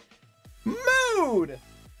 Jeffy. Mood!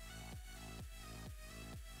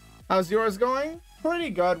 How's yours going? Pretty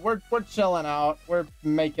good. We're chilling out. We're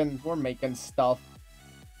making stuff.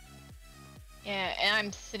 Yeah, and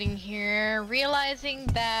I'm sitting here realizing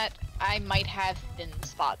that I might have thin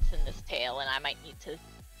spots in this tail, and I might need to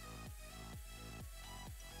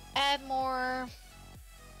add more.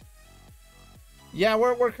 Yeah,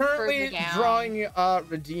 we're currently drawing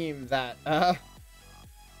redeem that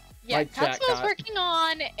yeah, Katsuo's working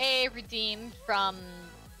on a redeem from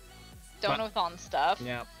Donothon stuff.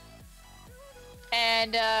 Yeah.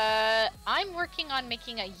 And I'm working on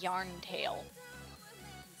making a yarn tail.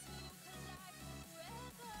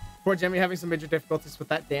 Poor Jemmy having some major difficulties with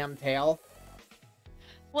that damn tail.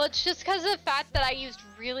 Well, it's just because of the fact that I used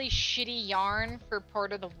really shitty yarn for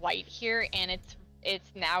part of the white here, and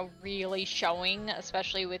it's now really showing,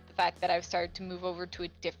 especially with the fact that I've started to move over to a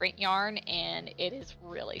different yarn, and it is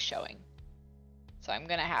really showing. So I'm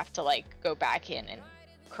gonna have to like go back in and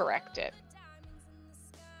correct it.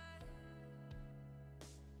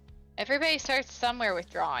 Everybody starts somewhere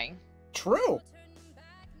with drawing. True.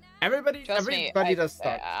 Everybody does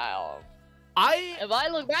stuff. If I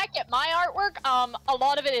look back at my artwork, a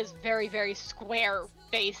lot of it is very, very square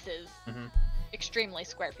faces. Mm-hmm. Extremely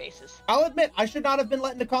square faces. I'll admit, I should not have been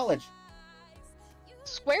let into college.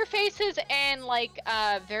 Square faces and like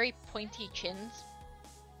very pointy chins.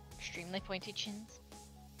 Extremely pointy chins.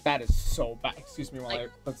 That is so bad. Excuse me while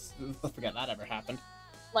let's forget that ever happened.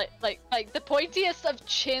 Like the pointiest of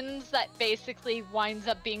chins that basically winds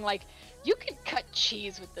up being like, you can cut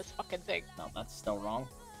cheese with this fucking thing. No, that's still wrong.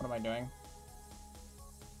 What am I doing?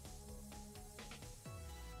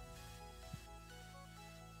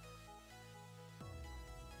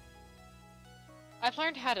 I've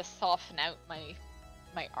learned how to soften out my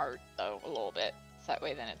art though a little bit, so that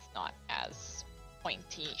way then it's not as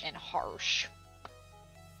pointy and harsh.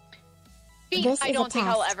 feet, This I is a don't think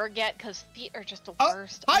I'll test. ever get, because feet are just the Oh,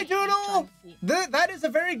 worst. hi, I hate Doodle! drawing feet. That is a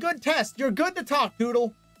very good test. You're good to talk,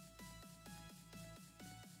 Doodle.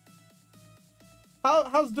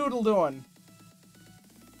 How's Doodle doing?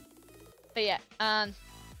 But yeah,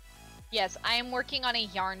 yes, I am working on a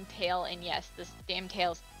yarn tail, and yes, this damn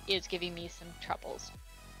tail is giving me some troubles.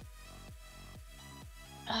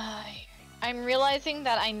 I'm realizing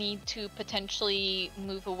that I need to potentially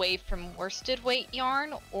move away from worsted weight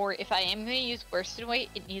yarn, or if I am going to use worsted weight,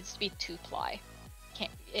 it needs to be 2-ply.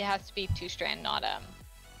 It has to be 2-strand, not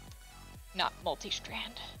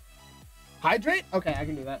multi-strand. Hydrate? Okay, I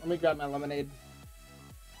can do that. Let me grab my lemonade.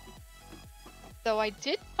 So I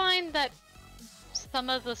did find that some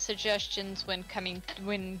of the suggestions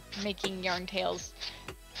when making yarn tails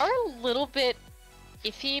are a little bit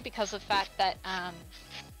iffy because of the fact that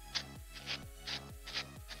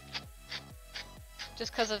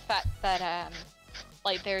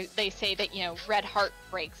like they say that, you know, red heart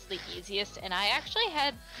breaks the easiest, and I actually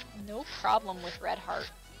had no problem with red heart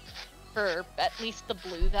for at least the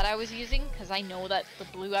blue that I was using, because I know that the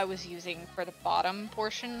blue I was using for the bottom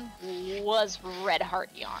portion was red heart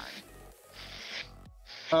yarn.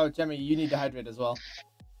 Oh, Jemmy, you need to hydrate as well.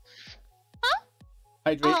 Huh?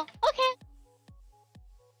 Hydrate. Oh, okay.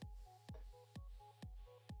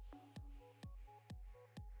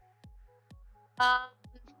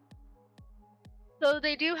 So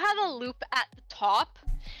they do have a loop at the top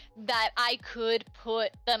that I could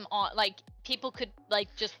put them on, like people could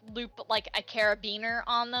like just loop like a carabiner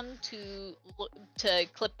on them to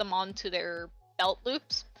clip them onto their belt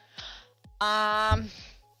loops.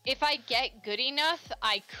 If I get good enough,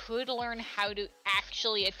 I could learn how to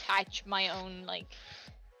actually attach my own like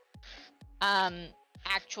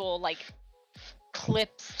actual like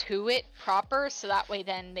clips to it proper, so that way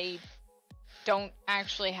then they don't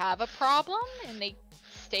actually have a problem and they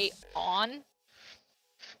stay on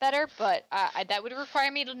better. But that would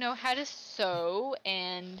require me to know how to sew,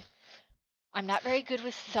 and I'm not very good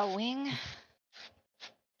with sewing,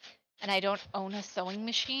 and I don't own a sewing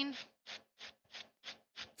machine.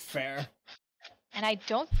 Fair. And I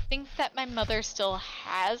don't think that my mother still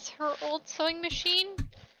has her old sewing machine.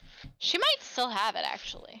 She might still have it,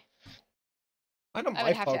 actually. I know I my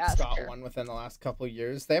would have to folks ask got her. one within the last couple of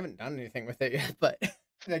years. They haven't done anything with it yet, but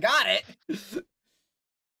they got it.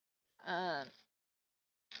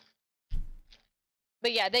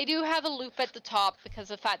 But yeah, they do have a loop at the top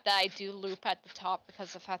because of the fact that I do loop at the top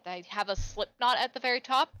because of the fact that I have a slip knot at the very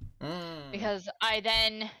top. Because I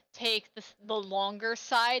then take the longer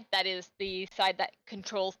side, that is the side that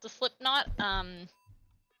controls the slip knot, and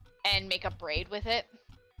make a braid with it.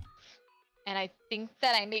 And I think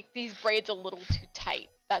that I make these braids a little too tight.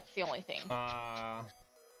 That's the only thing.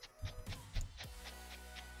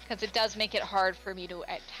 Because it does make it hard for me to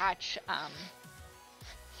attach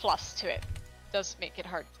fluffs to it. It does make it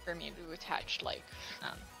hard for me to attach like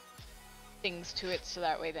things to it, so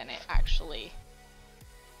that way then it actually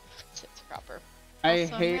sits proper. I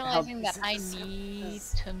Also, hate I'm realizing that I need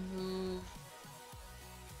to move.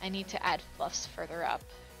 I need to add fluffs further up,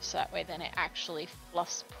 so that way then it actually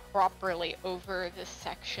fluffs properly over this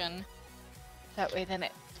section. That way then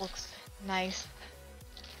it looks nice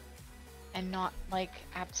and not like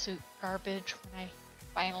absolute garbage when I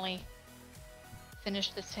finally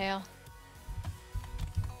finish this tail.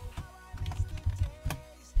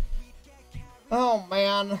 Oh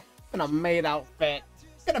man, in a maid outfit.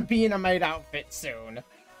 Gonna be in a maid outfit soon.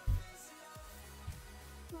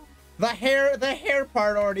 The hair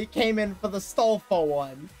part already came in for the Stolfo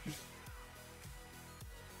one.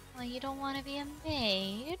 Well, you don't want to be a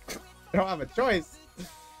maid. I don't have a choice.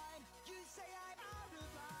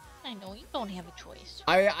 I know you don't have a choice.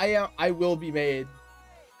 I will be made.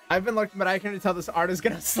 I've been looking, but I can tell this art is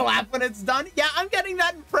gonna slap when it's done. Yeah, I'm getting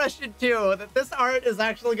that impression too, that this art is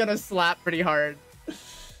actually gonna slap pretty hard.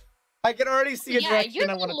 I can already see a direction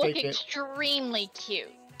I want to take it. You look extremely cute.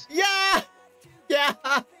 Yeah! Yeah!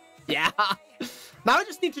 Yeah! Now I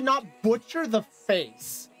just need to not butcher the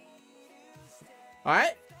face.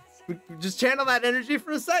 Alright? Just channel that energy for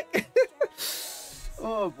a sec.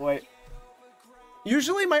 Oh boy.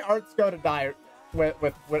 Usually my arts go to die with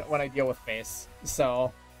when I deal with face,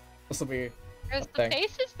 so this will be Because the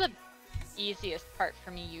face is the easiest part for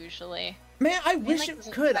me usually. Man, I wish like it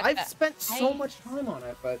the could. fact I've that spent so much time on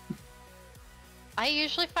it, but I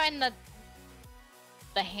usually find that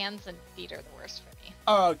the hands and feet are the worst for me.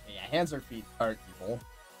 oh, okay, yeah, hands or feet are evil.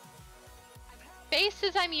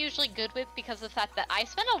 Faces I'm usually good with because of the fact that I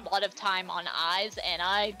spend a lot of time on eyes, and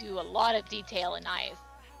I do a lot of detail in eyes.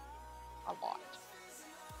 A lot.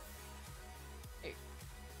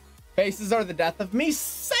 Faces are the death of me.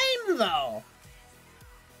 Same, though.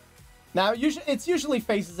 Now, it's usually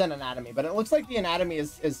faces and anatomy, but it looks like the anatomy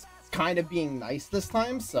is kind of being nice this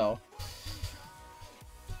time, so...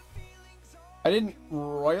 I didn't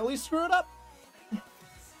royally screw it up.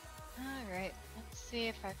 Alright, let's see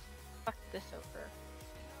if I fuck this over.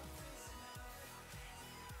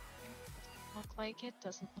 Doesn't look like it.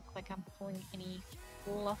 Doesn't look like I'm pulling any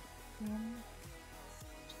fluff in.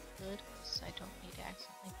 Which is good, because I don't need to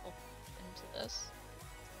accidentally pull into this.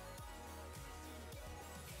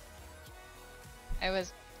 I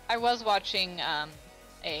was watching a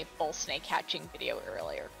bull snake hatching video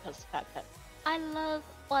earlier because of that I love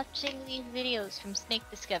watching these videos from Snake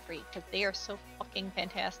Discovery because they are so fucking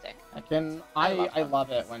fantastic. I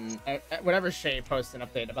love it whenever Shay posts an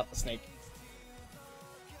update about the snake.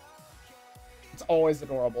 It's always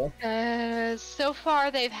adorable. So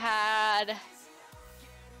far they've had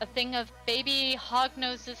a thing of baby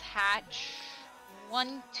hognoses hatch,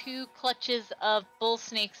 1-2 clutches of bull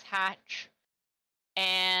snakes hatch,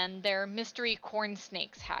 and their mystery corn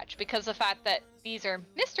snakes hatch. Because of the fact that these are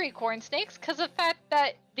mystery corn snakes, because of the fact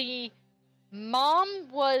that the mom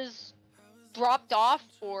was dropped off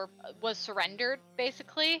or was surrendered,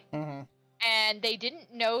 basically. Mm-hmm. And they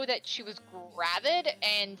didn't know that she was gravid,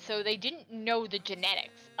 and so they didn't know the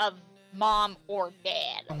genetics of mom or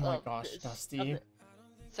dad. Oh my gosh, Dusty.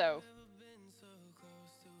 So...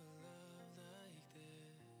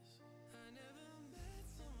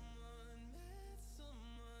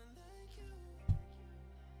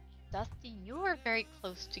 Dusty, you are very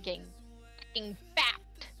close to getting fucking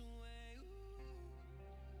bapped.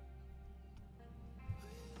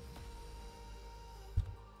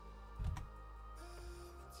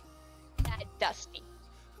 That Dusty.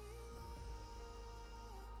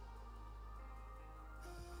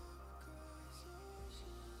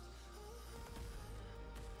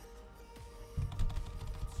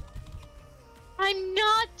 I'm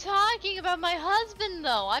not talking about my husband,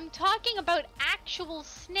 though. I'm talking about actual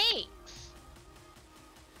snakes.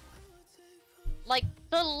 Like,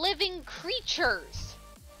 the living creatures.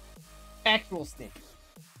 Actual snakes.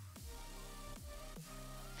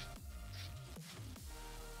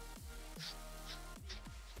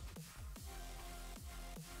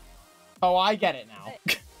 Oh, I get it now.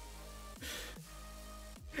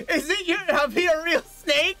 Is it you having a real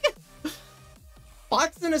snake?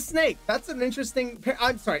 Fox and a snake. That's an interesting pair.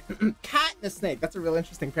 I'm sorry. Cat and a snake. That's a real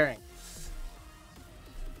interesting pairing.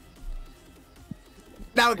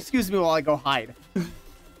 Now, excuse me while I go hide.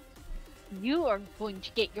 You are going to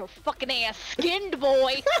get your fucking ass skinned,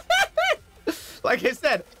 boy. Like I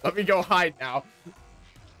said, let me go hide now.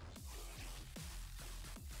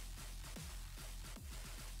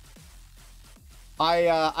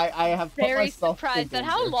 I have put very myself surprised in at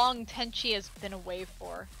how danger. long Tenchi has been away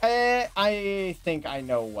for. I think I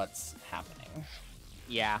know what's happening.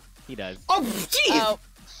 Yeah, he does. Oh, jeez! Oh.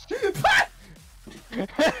 What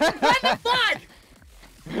the fuck?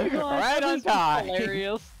 Right on time.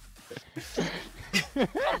 Hilarious.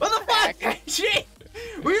 What the fuck? Shit!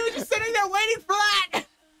 We were just sitting there waiting for that!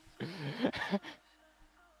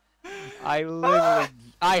 I literally,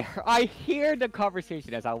 I hear the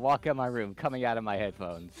conversation as I walk in my room coming out of my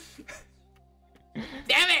headphones.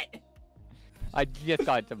 Damn it! I just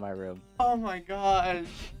got into my room. Oh my god.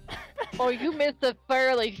 Oh, you missed a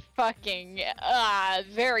fairly fucking,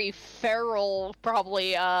 very feral,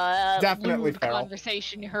 probably, Definitely lewd feral.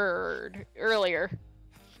 conversation you heard earlier.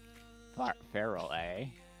 Feral, eh?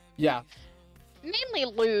 Yeah. Mainly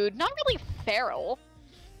lewd, not really feral.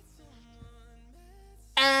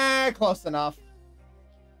 Close enough.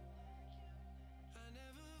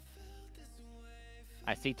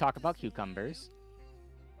 I see talk about cucumbers.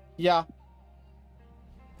 Yeah.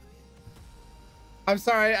 I'm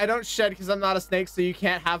sorry, I don't shed because I'm not a snake, so you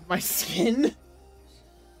can't have my skin.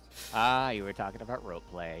 Ah, you were talking about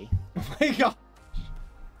roleplay. Oh my god.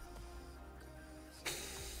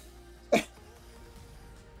 I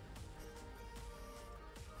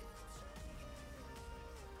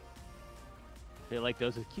feel like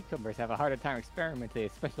those with cucumbers have a harder time experimenting,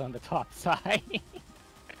 especially on the top side.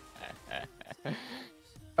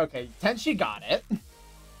 Okay, Tenshi got it.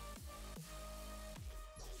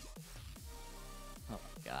 Oh my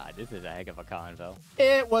god, this is a heck of a convo.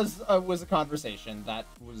 It was a conversation that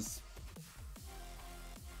was...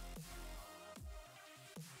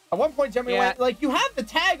 At one point, Jeremy went, like, you have the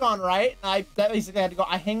tag on, right? And that basically had to go,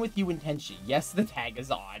 I hang with you in Tenshi. Yes, the tag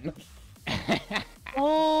is on.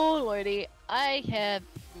 Oh, lordy. I have...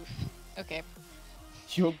 Oof. Okay.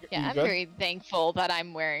 You I'm good? very thankful that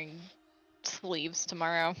I'm wearing sleeves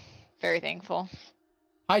tomorrow. Very thankful.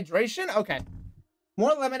 Hydration? Okay.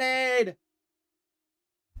 More lemonade!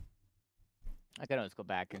 I can always go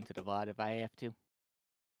back into the VOD if I have to.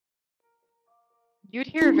 You'd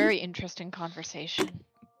hear a very interesting conversation.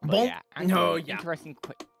 But yeah, No, actually, yeah.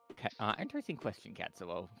 interesting question,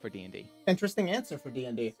 Katsuo, for D&D. Interesting answer for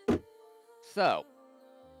D&D. So,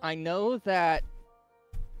 I know that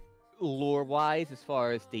lore-wise, as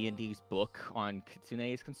far as D&D's book on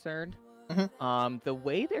Kitsune is concerned, the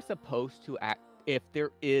way they're supposed to act, if there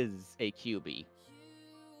is a QB,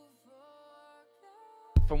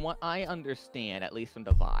 from what I understand, at least from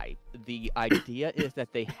the vibe, the idea is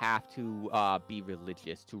that they have to be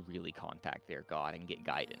religious to really contact their god and get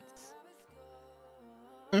guidance.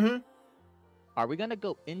 Are we gonna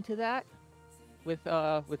go into that with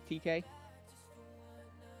TK?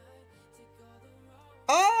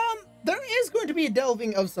 There is going to be a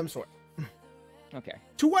delving of some sort. Okay.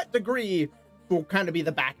 To what degree will kind of be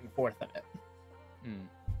the back and forth of it.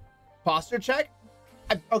 Posture check.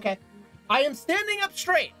 Okay. I am standing up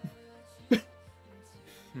straight.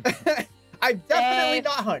 I'm definitely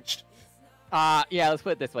not hunched. Yeah, let's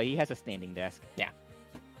put it this way. He has a standing desk. Yeah.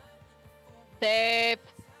 Safe.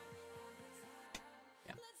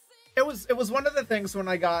 Yeah. It was one of the things when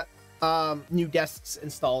I got new desks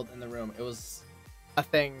installed in the room. It was a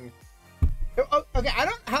thing. Okay,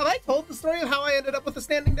 have I told the story of how I ended up with a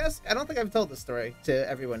standing desk? I don't think I've told the story to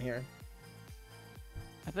everyone here.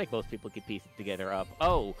 I think most people could piece it together of,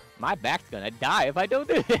 oh, my back's gonna die if I don't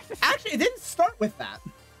do this. Actually, it didn't start with that.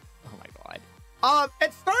 Oh my god.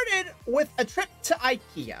 It started with a trip to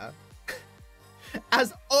IKEA,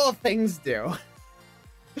 as all things do.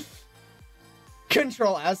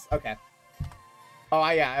 Control S. Okay. Oh,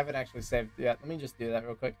 yeah, I haven't actually saved yet. Let me just do that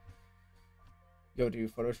real quick. Go to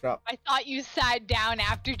Photoshop. I thought you sat down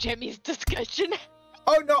after Jimmy's discussion.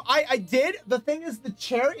 Oh, no, I did. The thing is, the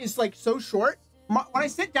chair is, like, so short. When I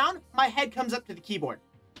sit down, my head comes up to the keyboard.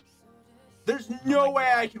 There's no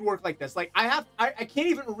way I can work like this. Like, I can't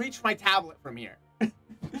even reach my tablet from here.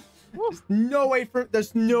 There's no way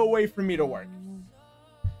for me to work.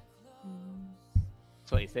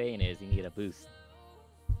 So what he's saying is you need a boost.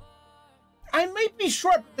 I might be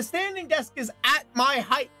short, but the standing desk is at my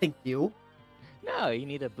height, thank you. No, you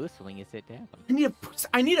need a boost when you sit down.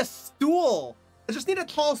 I need a stool. I just need a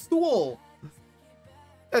tall stool.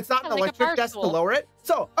 It's not an electric desk to lower it.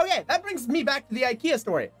 So, okay, that brings me back to the IKEA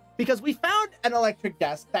story. Because we found an electric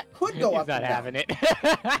desk that could go up and down. Having it.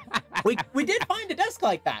 we did find a desk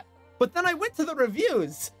like that. But then I went to the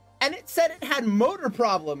reviews, and it said it had motor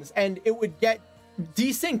problems, and it would get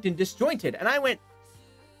desynced and disjointed. And I went,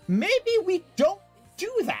 maybe we don't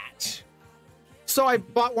do that. So I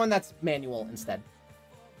bought one that's manual instead.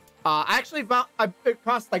 It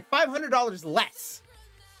cost like $500 less.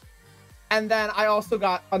 And then I also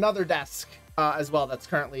got another desk as well that's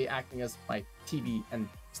currently acting as my TV and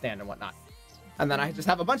stand and whatnot. And then I just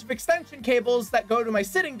have a bunch of extension cables that go to my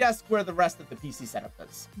sitting desk where the rest of the PC setup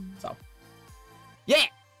is. So, yeah.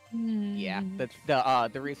 Yeah,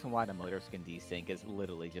 the reason why the motors can desync is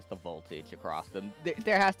literally just the voltage across them.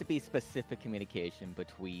 There has to be specific communication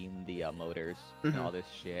between the motors and all this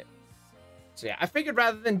shit. So yeah, I figured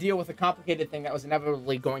rather than deal with a complicated thing that was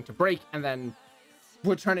inevitably going to break and then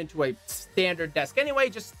would turn into a standard desk anyway,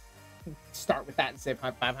 just start with that and save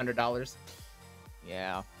 $500.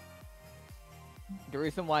 Yeah. The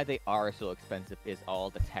reason why they are so expensive is all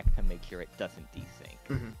the tech to make sure it doesn't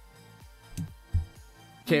desync.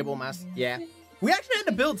 Cable mess, yeah. We actually had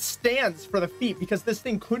to build stands for the feet because this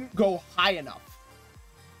thing couldn't go high enough.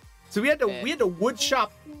 So we had to wood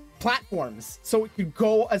shop platforms so it could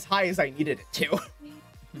go as high as I needed it to.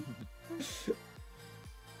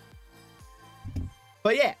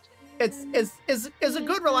 But yeah, it's a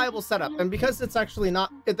good reliable setup, and because it's actually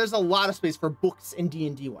not, there's a lot of space for books and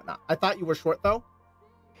D&D whatnot. I thought you were short though.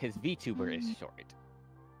 His VTuber is short.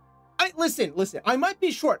 Listen, I might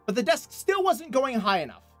be short, but the desk still wasn't going high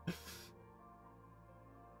enough.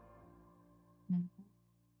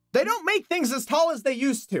 They don't make things as tall as they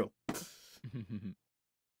used to.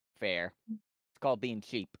 Fair. It's called being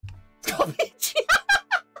cheap. It's called being cheap.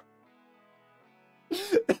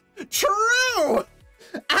 True!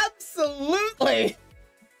 Absolutely!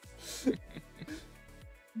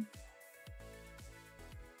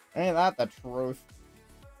 Ain't that the truth?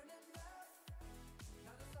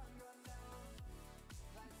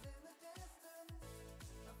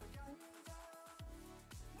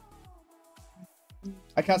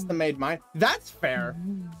 I custom made mine. That's fair.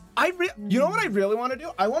 You know what I really want to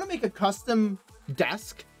do? I want to make a custom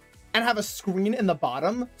desk and have a screen in the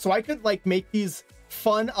bottom so I could like make these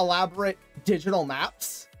fun, elaborate digital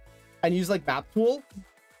maps and use like map tool.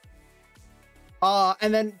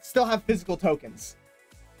 And then still have physical tokens.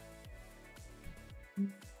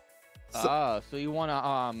 So you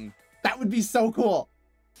wanna That would be so cool.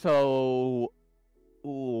 So,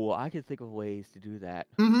 ooh, I could think of ways to do that.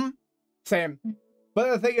 Mm-hmm. Same. But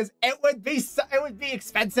the thing is, it would be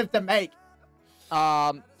expensive to make.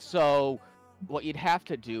 So what you'd have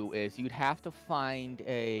to do is you'd have to find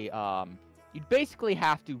a you'd basically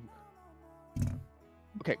have to.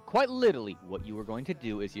 Okay, quite literally, what you are going to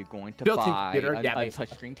do is you're going to Built-in buy computer, a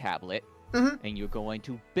touchscreen tablet, and you're going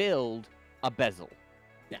to build a bezel.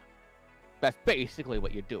 Yeah. That's basically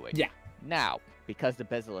what you're doing. Yeah. Now, because the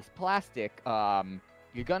bezel is plastic,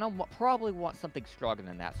 you're gonna probably want something stronger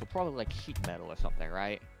than that, so probably like sheet metal or something,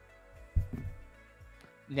 right?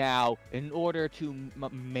 Now, in order to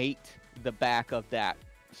mate the back of that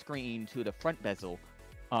screen to the front bezel,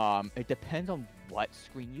 it depends on what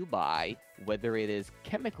screen you buy, whether it is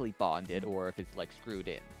chemically bonded or if it's like screwed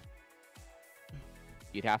in.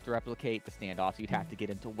 You'd have to replicate the standoffs, you'd have to get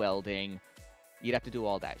into welding, you'd have to do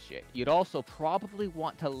all that shit. You'd also probably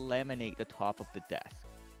want to laminate the top of the desk.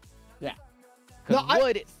 Yeah. Because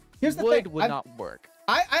wood would I've, not work.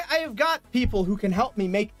 I have got people who can help me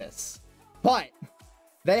make this, but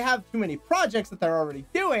they have too many projects that they're already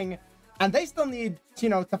doing, and they still need,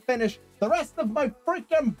 to finish the rest of my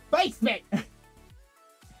freaking basement.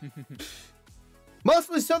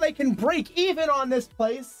 Mostly so they can break even on this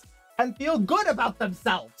place and feel good about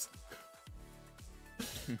themselves.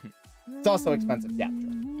 It's also expensive, yeah.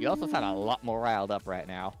 True. You also sound a lot more riled up right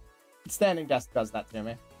now. Standing desk does that to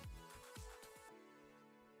me.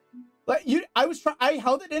 Like I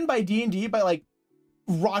held it in by D&D by like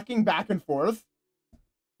rocking back and forth,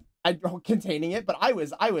 containing it, but I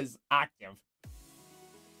was active.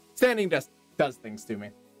 Standing desk does things to me.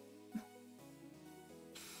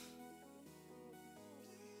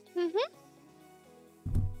 So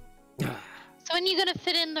when are you gonna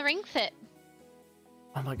fit in the ring fit?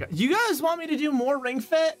 Oh my god. You guys want me to do more ring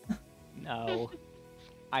fit? No.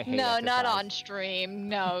 I hate No, exercise. not on stream.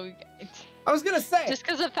 No. I was gonna say. Just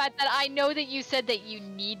because of the fact that I know that you said that you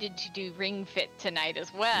needed to do ring fit tonight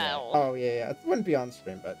as well. Oh yeah. It wouldn't be on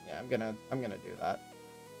stream, but yeah, I'm gonna do that.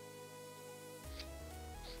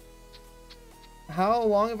 How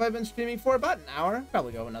long have I been streaming for? About an hour.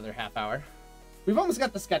 Probably go another half hour. We've almost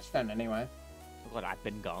got the sketch done anyway. What, I've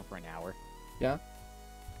been gone for an hour. Yeah.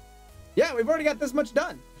 Yeah, we've already got this much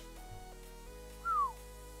done.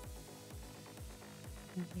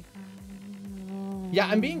 Yeah,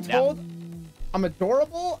 I'm being told I'm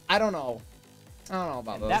adorable. I don't know. I don't know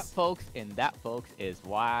about and those. that, folks, is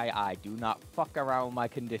why I do not fuck around with my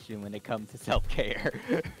condition when it comes to self-care.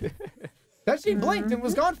 That she blinked and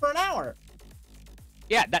was gone for an hour.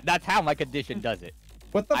 Yeah, that's how my condition does it.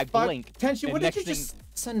 What the I fuck? blink. Tenshi, what did you just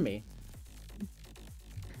send me?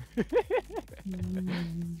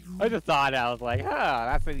 I just thought, I was like,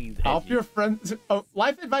 that's what he's Help your friends. Oh,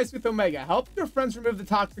 life advice with Omega. Help your friends remove the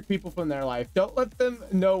toxic people from their life. Don't let them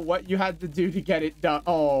know what you had to do to get it done.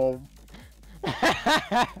 Oh.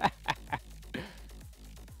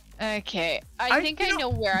 Okay, I think I know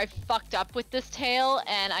where I fucked up with this tail,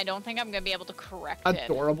 and I don't think I'm gonna be able to correct it.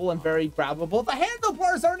 Adorable and very grabbable. The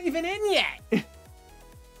handlebars aren't even in yet.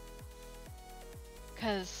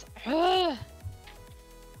 Because, So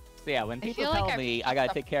yeah, when people tell me I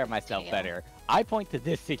gotta take care of myself better, I point to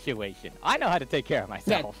this situation. I know how to take care of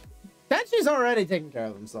myself. Yeah, Tenshi's already taking care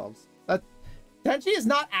of themselves. Tenshi is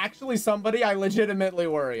not actually somebody I legitimately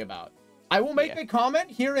worry about. I will make a comment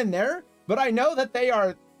here and there, but I know that they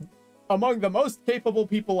are among the most capable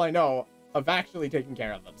people I know of actually taking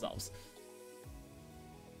care of themselves.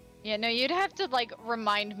 yeah, no, you'd have to, like,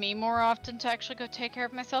 remind me more often to actually go take care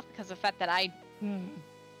of myself, because of the fact that I...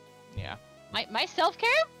 Yeah. My self-care?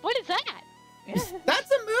 What is that?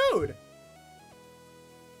 That's a mood!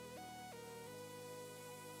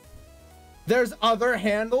 There's other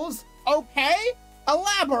handles? Okay,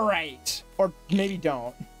 elaborate! Or maybe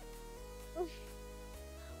don't.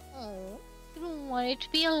 Oh, you don't want it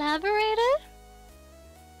to be elaborated?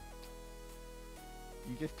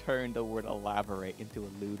 You just turned the word elaborate into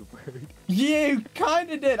a lewd word. You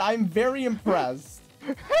kinda did. I'm very impressed.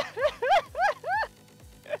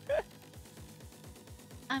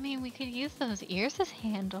 I mean, we could use those ears as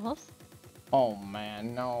handles. Oh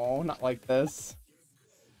man, no, not like this.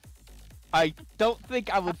 I don't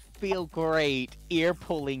think I would feel great ear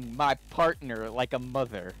pulling my partner like a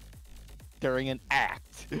mother during an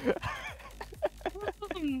act. No,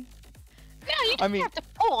 you don't have to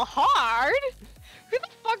pull hard. Who the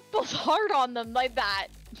fuck pulls hard on them like that?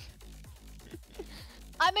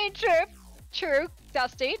 I mean, true,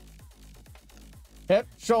 Dusty. Hip,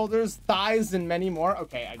 shoulders, thighs, and many more.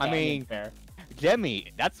 Okay, I mean, fair.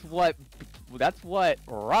 Demi, that's what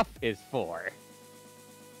rough is for.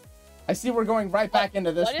 I see we're going right back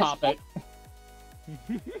into this topic.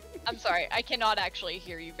 I'm sorry, I cannot actually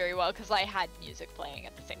hear you very well because I had music playing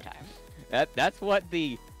at the same time. That's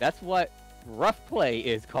what rough play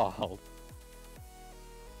is called.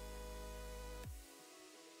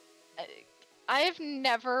 I have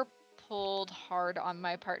never pulled hard on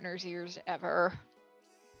my partner's ears ever.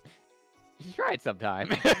 You should try it sometime.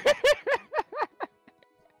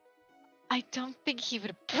 I don't think he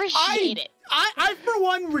would appreciate it. I for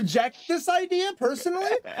one reject this idea personally.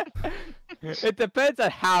 It depends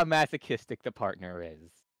on how masochistic the partner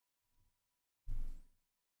is.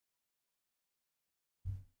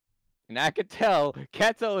 And I could tell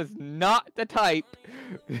Ketso is not the type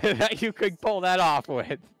that you could pull that off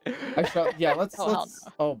with. Yeah, let's.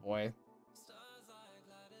 Oh boy.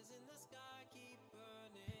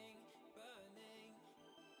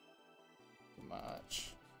 Too much.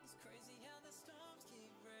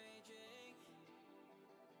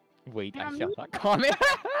 Wait, I shall not comment.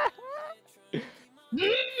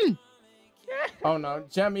 Oh no,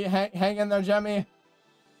 Jemmy, hang in there, Jemmy.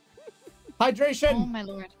 Hydration. Oh my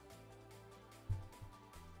lord.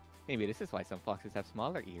 Maybe this is why some foxes have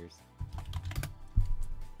smaller ears.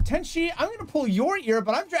 Tenshi, I'm gonna pull your ear,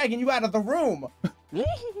 but I'm dragging you out of the room.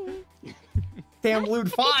 Damn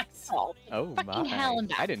lewd fox. Oh Fucking hell and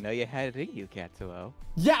my! I didn't know you had it in you, Katsuo.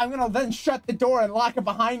 Yeah, I'm gonna then shut the door and lock it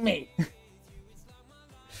behind me.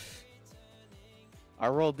 I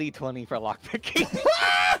rolled D20 for lockpicking.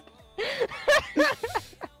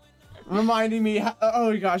 Reminding me,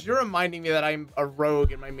 oh gosh, you're reminding me that I'm a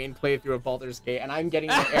rogue in my main playthrough of Baldur's Gate, and I'm getting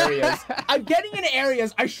in areas. I'm getting in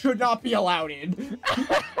areas I should not be allowed in.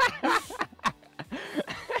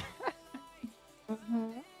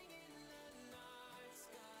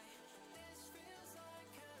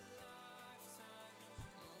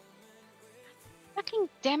 Fucking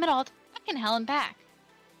damn it all to fucking hell and back.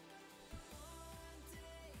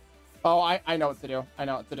 Oh, I know what to do. I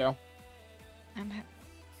know what to do. I'm having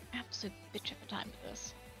an absolute bitch of a time for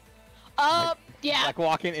this. Yeah. Like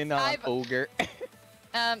walking in on ogre.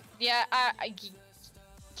 Yeah,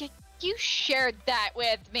 you shared that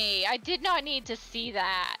with me. I did not need to see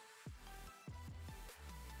that.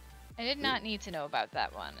 I did not need to know about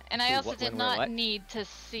that one. And I also did not need to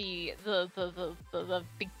see the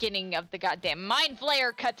beginning of the goddamn Mind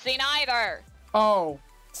Flayer cutscene either. Oh,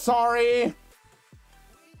 sorry.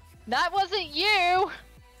 That wasn't you.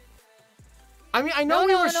 I mean, I know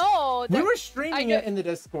we were streaming it in the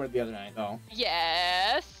Discord the other night, though.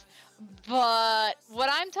 Yes, but what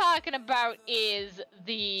I'm talking about is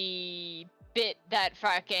the bit that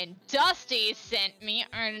fucking Dusty sent me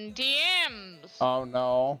on DMs. Oh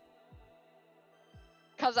no.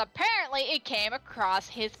 Because apparently it came across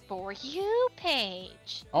his For You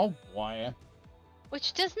page. Oh boy.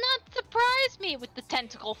 Which does not surprise me with the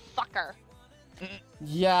tentacle fucker.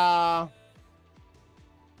 Yeah.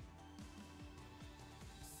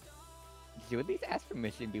 You at least ask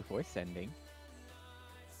permission before sending.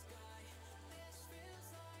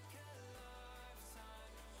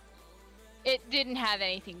 It didn't have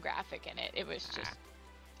anything graphic in it. It was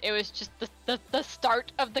just the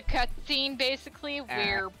start of the cutscene, basically,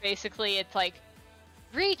 where basically it's like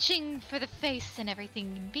reaching for the face and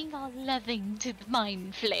everything and being all loving to the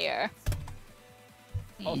Mind Flayer.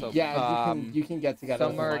 Also, yeah, you can get together.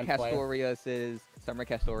 Summer Castorius's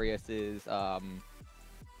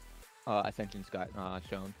Ascensions got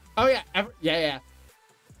shown. Oh yeah, yeah.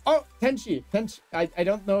 Oh, Tenshi. I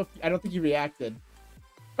don't know if I don't think you reacted.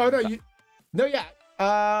 Oh no, yeah.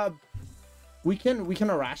 We can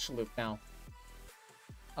Arash loop now.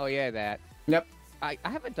 Oh yeah, that. Yep. I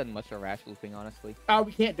haven't done much Arash looping, honestly. Oh,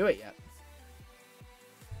 we can't do it yet.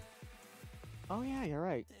 Oh yeah, you're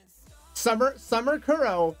right. Summer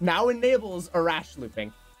Kuro now enables Arash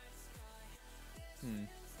looping.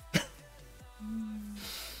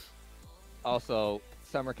 Also,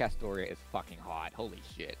 Summer Castoria is fucking hot. Holy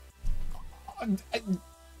shit.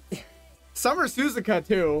 Summer Suzuka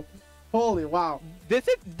too. Holy wow.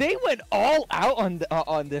 They went all out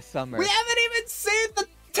on this summer. We haven't even seen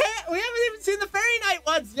the Fairy Night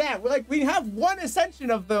ones yet. We have one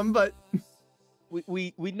ascension of them, but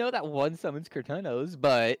we know that one summons Cortanos,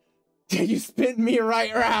 but you spin me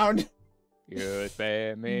right around. You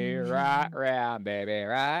spin me right round, baby,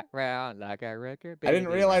 right round like a record. I didn't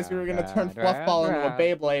realize we were gonna turn Fluffball into a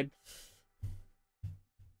Beyblade,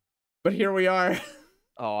 but here we are.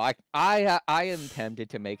 Oh, I am tempted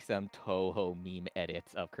to make some Toho meme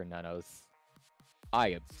edits of Cortanos. I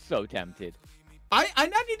am so tempted. I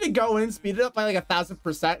now need to go in, speed it up by like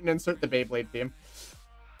 1000%, and insert the Beyblade theme.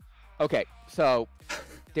 Okay, so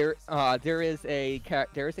there is a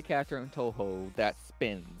character in Toho that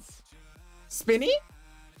spins Spinny?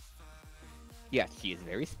 Yes, she is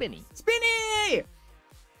very spinny. Spinny!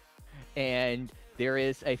 And there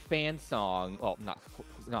is a fan song. Well,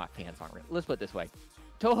 not fan song. Let's put it this way: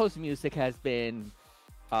 Toho's music has been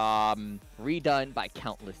redone by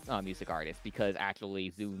countless music artists because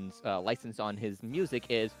actually Zun's license on his music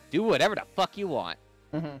is do whatever the fuck you want.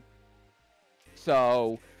 Mm-hmm.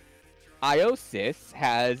 So, Iosis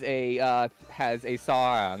has a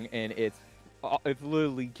song, and it's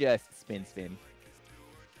literally just spin.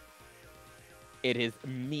 It is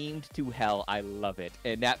memed to hell. I love it,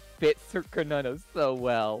 and that fits her Kanano so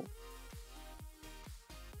well.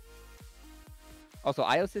 Also,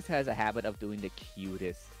 Iosis has a habit of doing the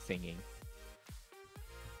cutest singing.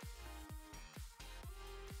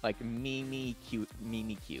 Like, Mimi cute.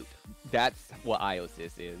 That's what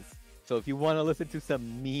Iosis is. So if you want to listen to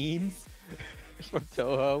some memes from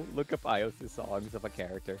Toho, look up Iosis songs of a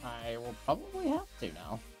character. I will probably have to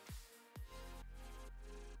now.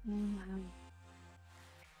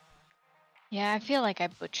 Yeah, I feel like I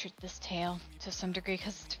butchered this tale to some degree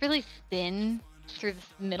because it's really thin through the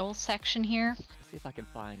middle section here. Let's see if I can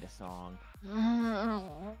find a song.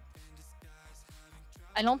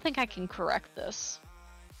 I don't think I can correct this.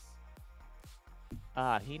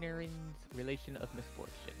 Hinarin's relation of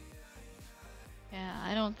misfortune. Yeah,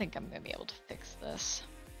 I don't think I'm gonna be able to fix this.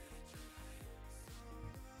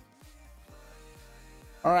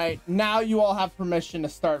 All right, now you all have permission to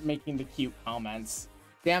start making the cute comments.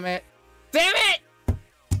 Damn it! Damn it!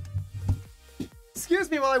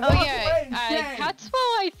 Excuse me while I walk away in shame. Katsuo,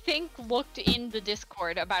 I think, looked in the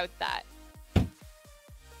Discord about that.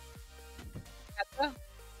 Katsuo?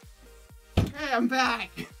 Hey, I'm back.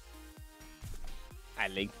 I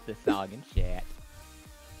linked the song in chat.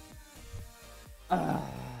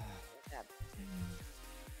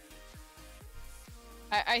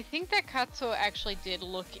 I think that Katsuo actually did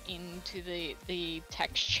look into the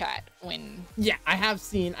text chat when. Yeah, I have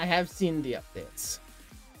seen the updates.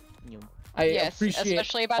 I yes, appreciate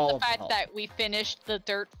especially about all the of fact help. that we finished the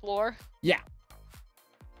dirt floor. Yeah.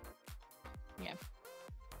 Yeah.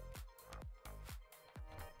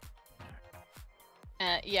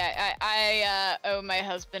 Yeah, I owe my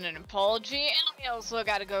husband an apology, and I also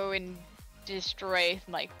gotta go and destroy,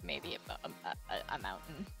 like, maybe a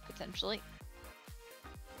mountain, potentially.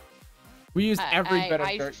 We used every bit of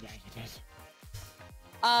dirt. Yeah, you did.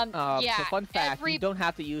 So fun fact, you don't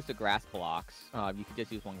have to use the grass blocks. You can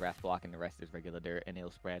just use one grass block and the rest is regular dirt and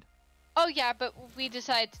it'll spread. Oh yeah, but we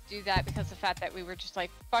decided to do that because of the fact that we were just like,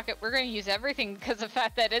 fuck it, we're gonna use everything because of the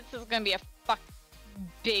fact that this is gonna be a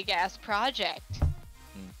big ass project.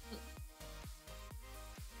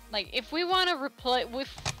 Like, if we want to replace,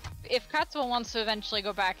 if Katsuo wants to eventually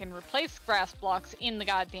go back and replace grass blocks in the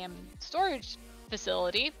goddamn storage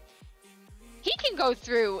facility, he can go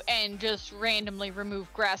through and just randomly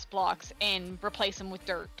remove grass blocks and replace them with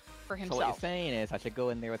dirt for himself. So what you're saying is I should go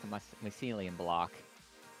in there with a mycelium block.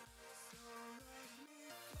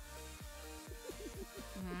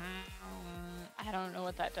 I don't know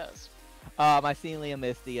what that does. Mycelium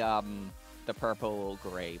is the purple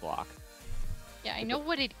gray block. Yeah, I know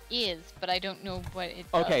what it is, but I don't know what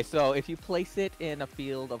it does. Okay, so if you place it in a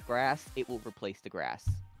field of grass, it will replace the grass.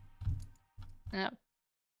 Yeah.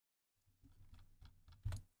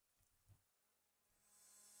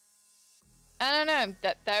 I don't know.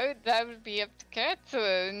 That would be up to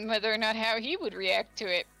Katsuo and whether or not how he would react to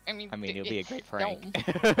it. I mean, it would be a great prank.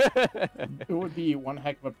 It would be one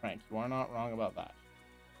heck of a prank. You are not wrong about that.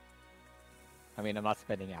 I mean, I'm not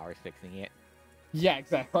spending hours fixing it. Yeah,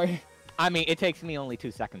 exactly. I mean, it takes me only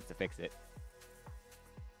 2 seconds to fix it.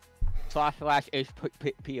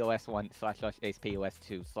 //HPOS1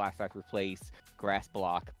 //HPOS2 / replace grass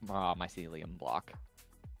block mycelium block.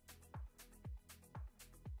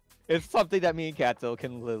 It's something that me and Katsuo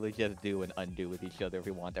can literally just do and undo with each other if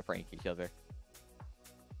we want to prank each other.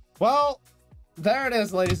 Well, there it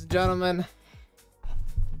is, ladies and gentlemen.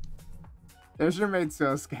 There's your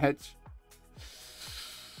Maidsuo sketch.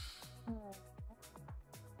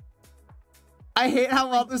 I hate how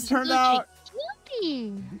well this turned out.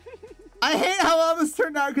 I hate how well this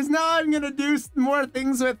turned out because now I'm gonna do more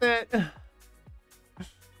things with it.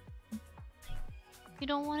 You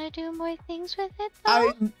don't want to do more things with it,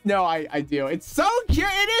 though? No, I do. It's so cute.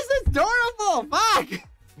 It is adorable. Fuck.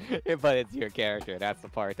 But it's your character. That's the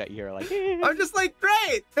part that you're like. I'm just like,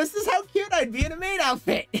 great. This is how cute I'd be in a maid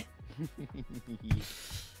outfit.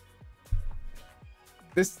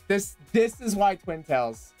 This is why Twin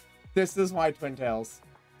Tails. This is why Twin Tails.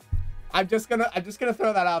 I'm just gonna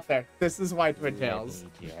throw that out there. This is why Twin Tails.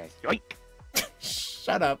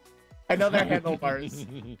 Shut up. I know they're handlebars.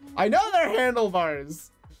 I know they're handlebars.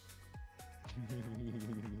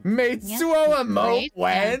 Maidsuo emote right,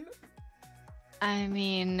 when? I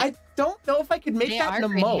mean, I don't know if I could make they that are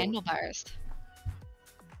an green emote. handlebars.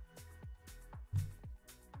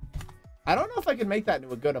 I don't know if I could make that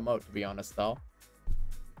into a good emote, to be honest, though.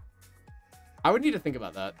 I would need to think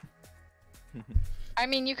about that. I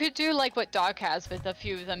mean, you could do like what Dog has with a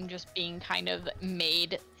few of them just being kind of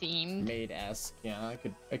maid themed. Maid-esque. Yeah, I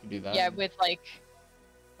could do that. Yeah, with like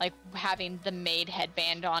having the maid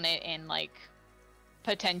headband on it and like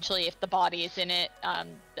potentially if the body is in it,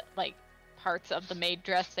 like parts of the maid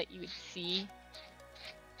dress that you would see.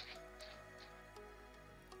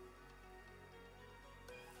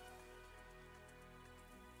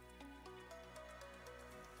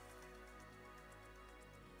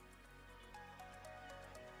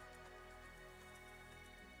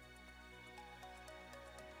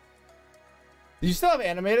 Do you still have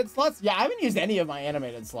animated slots? Yeah, I haven't used any of my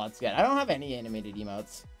animated slots yet. I don't have any animated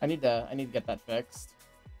emotes. I need to get that fixed.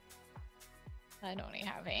 I don't even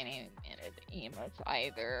have any emotes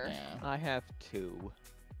either. Yeah. I have 2.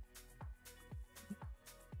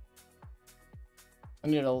 I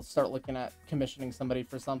need to start looking at commissioning somebody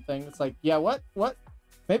for something. It's like, yeah, what?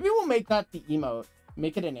 Maybe we'll make that the emote.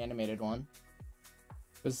 Make it an animated one.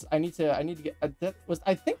 Because I need to get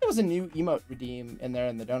I think there was a new emote redeem in there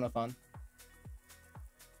in the donathon.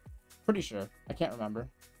 Pretty sure. I can't remember.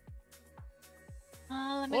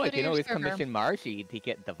 Let me Oh, go you to can your always server. commission Marshy to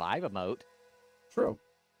get the Vibe emote. True.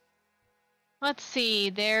 Let's see.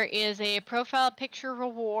 There is a profile picture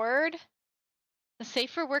reward. A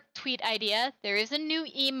safer work tweet idea. There is a new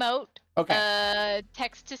emote. Okay.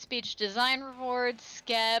 Text-to-speech design reward.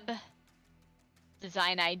 Skeb.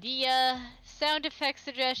 Design idea. Sound effect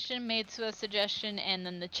suggestion. Maidsuo suggestion. And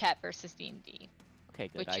then the chat versus D&D. Okay,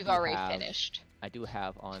 good. Which you've already finished. I do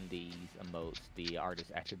have on these emotes the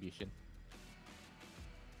artist attribution.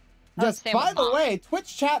 Yes, same by with the mine. way,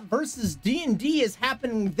 Twitch chat versus D&D is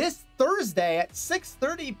happening this Thursday at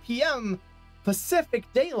 6:30 p.m. Pacific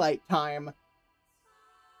Daylight Time.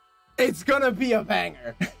 It's gonna be a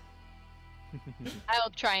banger. I'll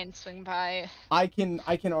try and swing by. I can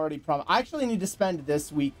already promise. I actually need to spend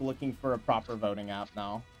this week looking for a proper voting app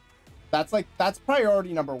now. That's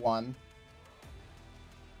priority number 1.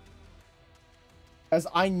 As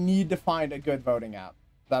I need to find a good voting app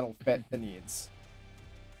that'll fit the needs.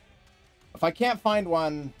 If I can't find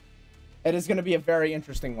one, it is going to be a very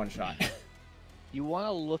interesting one-shot. You want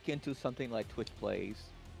to look into something like Twitch Plays.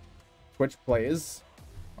 Twitch Plays?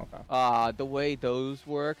 Okay. The way those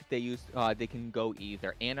work, they can go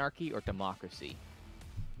either anarchy or democracy.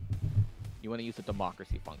 You want to use the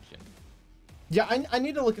democracy function. Yeah, I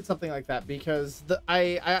need to look at something like that because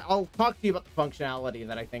I'll talk to you about the functionality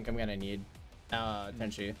that I think I'm going to need.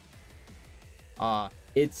 Tenshi.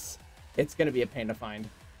 It's gonna be a pain to find.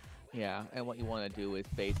 Yeah, and what you want to do is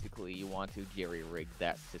basically you want to jerry-rig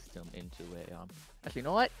that system into a actually, you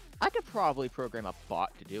know what? I could probably program a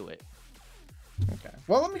bot to do it. Okay.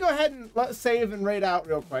 Well, let me go ahead and save and raid out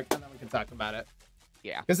real quick, and then we can talk about it.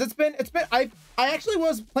 Yeah. Because it's been I actually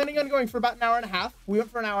was planning on going for about an hour and a half. We went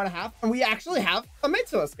for an hour and a half, and we actually have a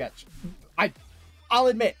Maidsuo sketch. I'll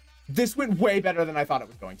admit this went way better than I thought it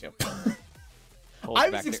was going to. I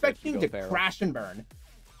was expecting to crash and burn.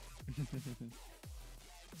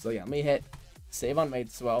 So yeah, let me hit save on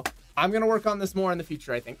Maidsuo. I'm gonna work on this more in the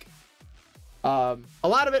future, I think. A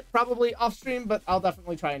lot of it probably off stream, but I'll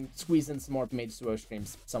definitely try and squeeze in some more Maidsuo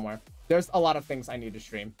streams somewhere. There's a lot of things I need to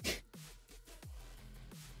stream.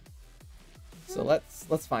 So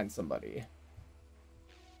let's find somebody.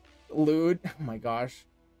 Lewd, oh my gosh.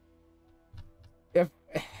 If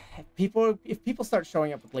people start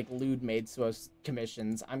showing up with like lewd Maidsuo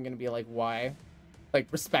commissions, I'm gonna be like, why? Like,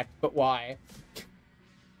 respect, but why?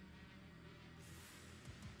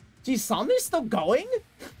 Geez, Somni's still going?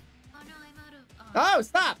 Oh no, I'm out of. Oh,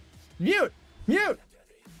 stop! Mute! Mute!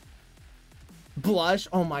 Blush?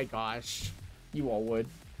 Oh my gosh. You all would.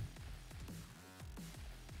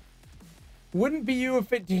 Wouldn't be you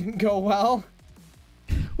if it didn't go well.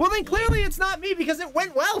 Well, then clearly it's not me because it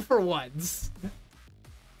went well for once.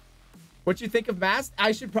 What you think of Mast?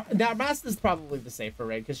 I should now Mast is probably the safer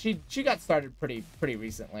raid because she got started pretty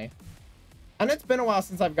recently, and it's been a while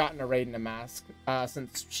since I've gotten a raid in a Mask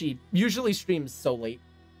since she usually streams so late.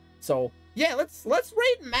 So yeah, let's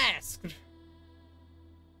raid Mask.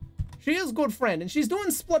 She is a good friend, and she's doing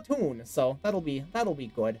Splatoon, so that'll be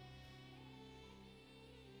good.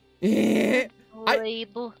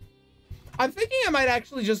 Label. I'm thinking I might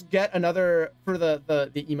actually just get another for the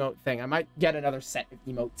emote thing. I might get another set of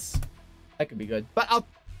emotes. That could be good. But I'll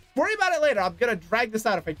worry about it later. I'm gonna drag this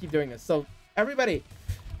out if I keep doing this. So everybody,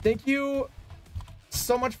 thank you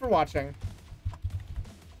so much for watching.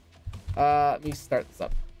 Let me start this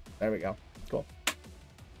up. There we go. Cool.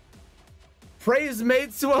 Praise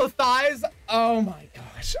Maidsuo thighs. Oh my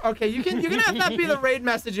gosh. Okay, you can have that be the raid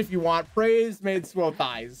message if you want. Praise Maidsuo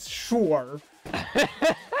thighs. Sure.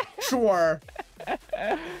 Sure.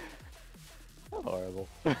 Horrible.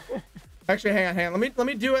 Actually, hang on. Let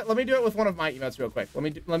me do it. Let me do it with one of my emotes real quick. Let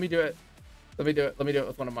me do it. Let me do it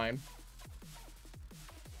with one of mine.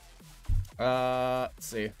 Let's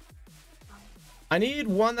see. I need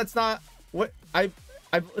one that's not what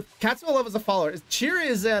Katsuo Love is a follower. Cheer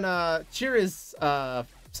is sub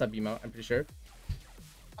emote, I'm pretty sure.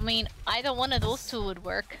 I mean, either one of those two would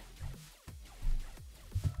work.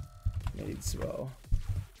 Maidsuo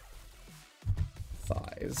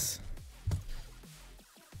thighs.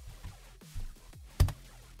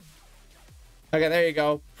 Okay, there you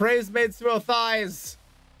go. Praise Maidsuo thighs.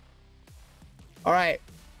 All right.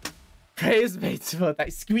 Praise Maidsuo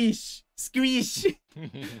thighs. Squeeze. Squeeze.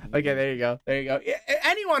 Okay, there you go. There you go.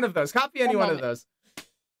 Any one of those. Copy any one of those.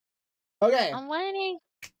 Okay. I'm waiting.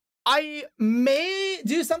 I may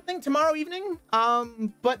do something tomorrow evening.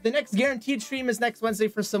 But the next guaranteed stream is next Wednesday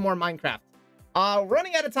for some more Minecraft.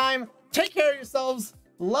 Running out of time. Take care of yourselves.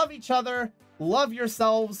 Love each other. Love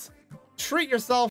yourselves. Treat yourself.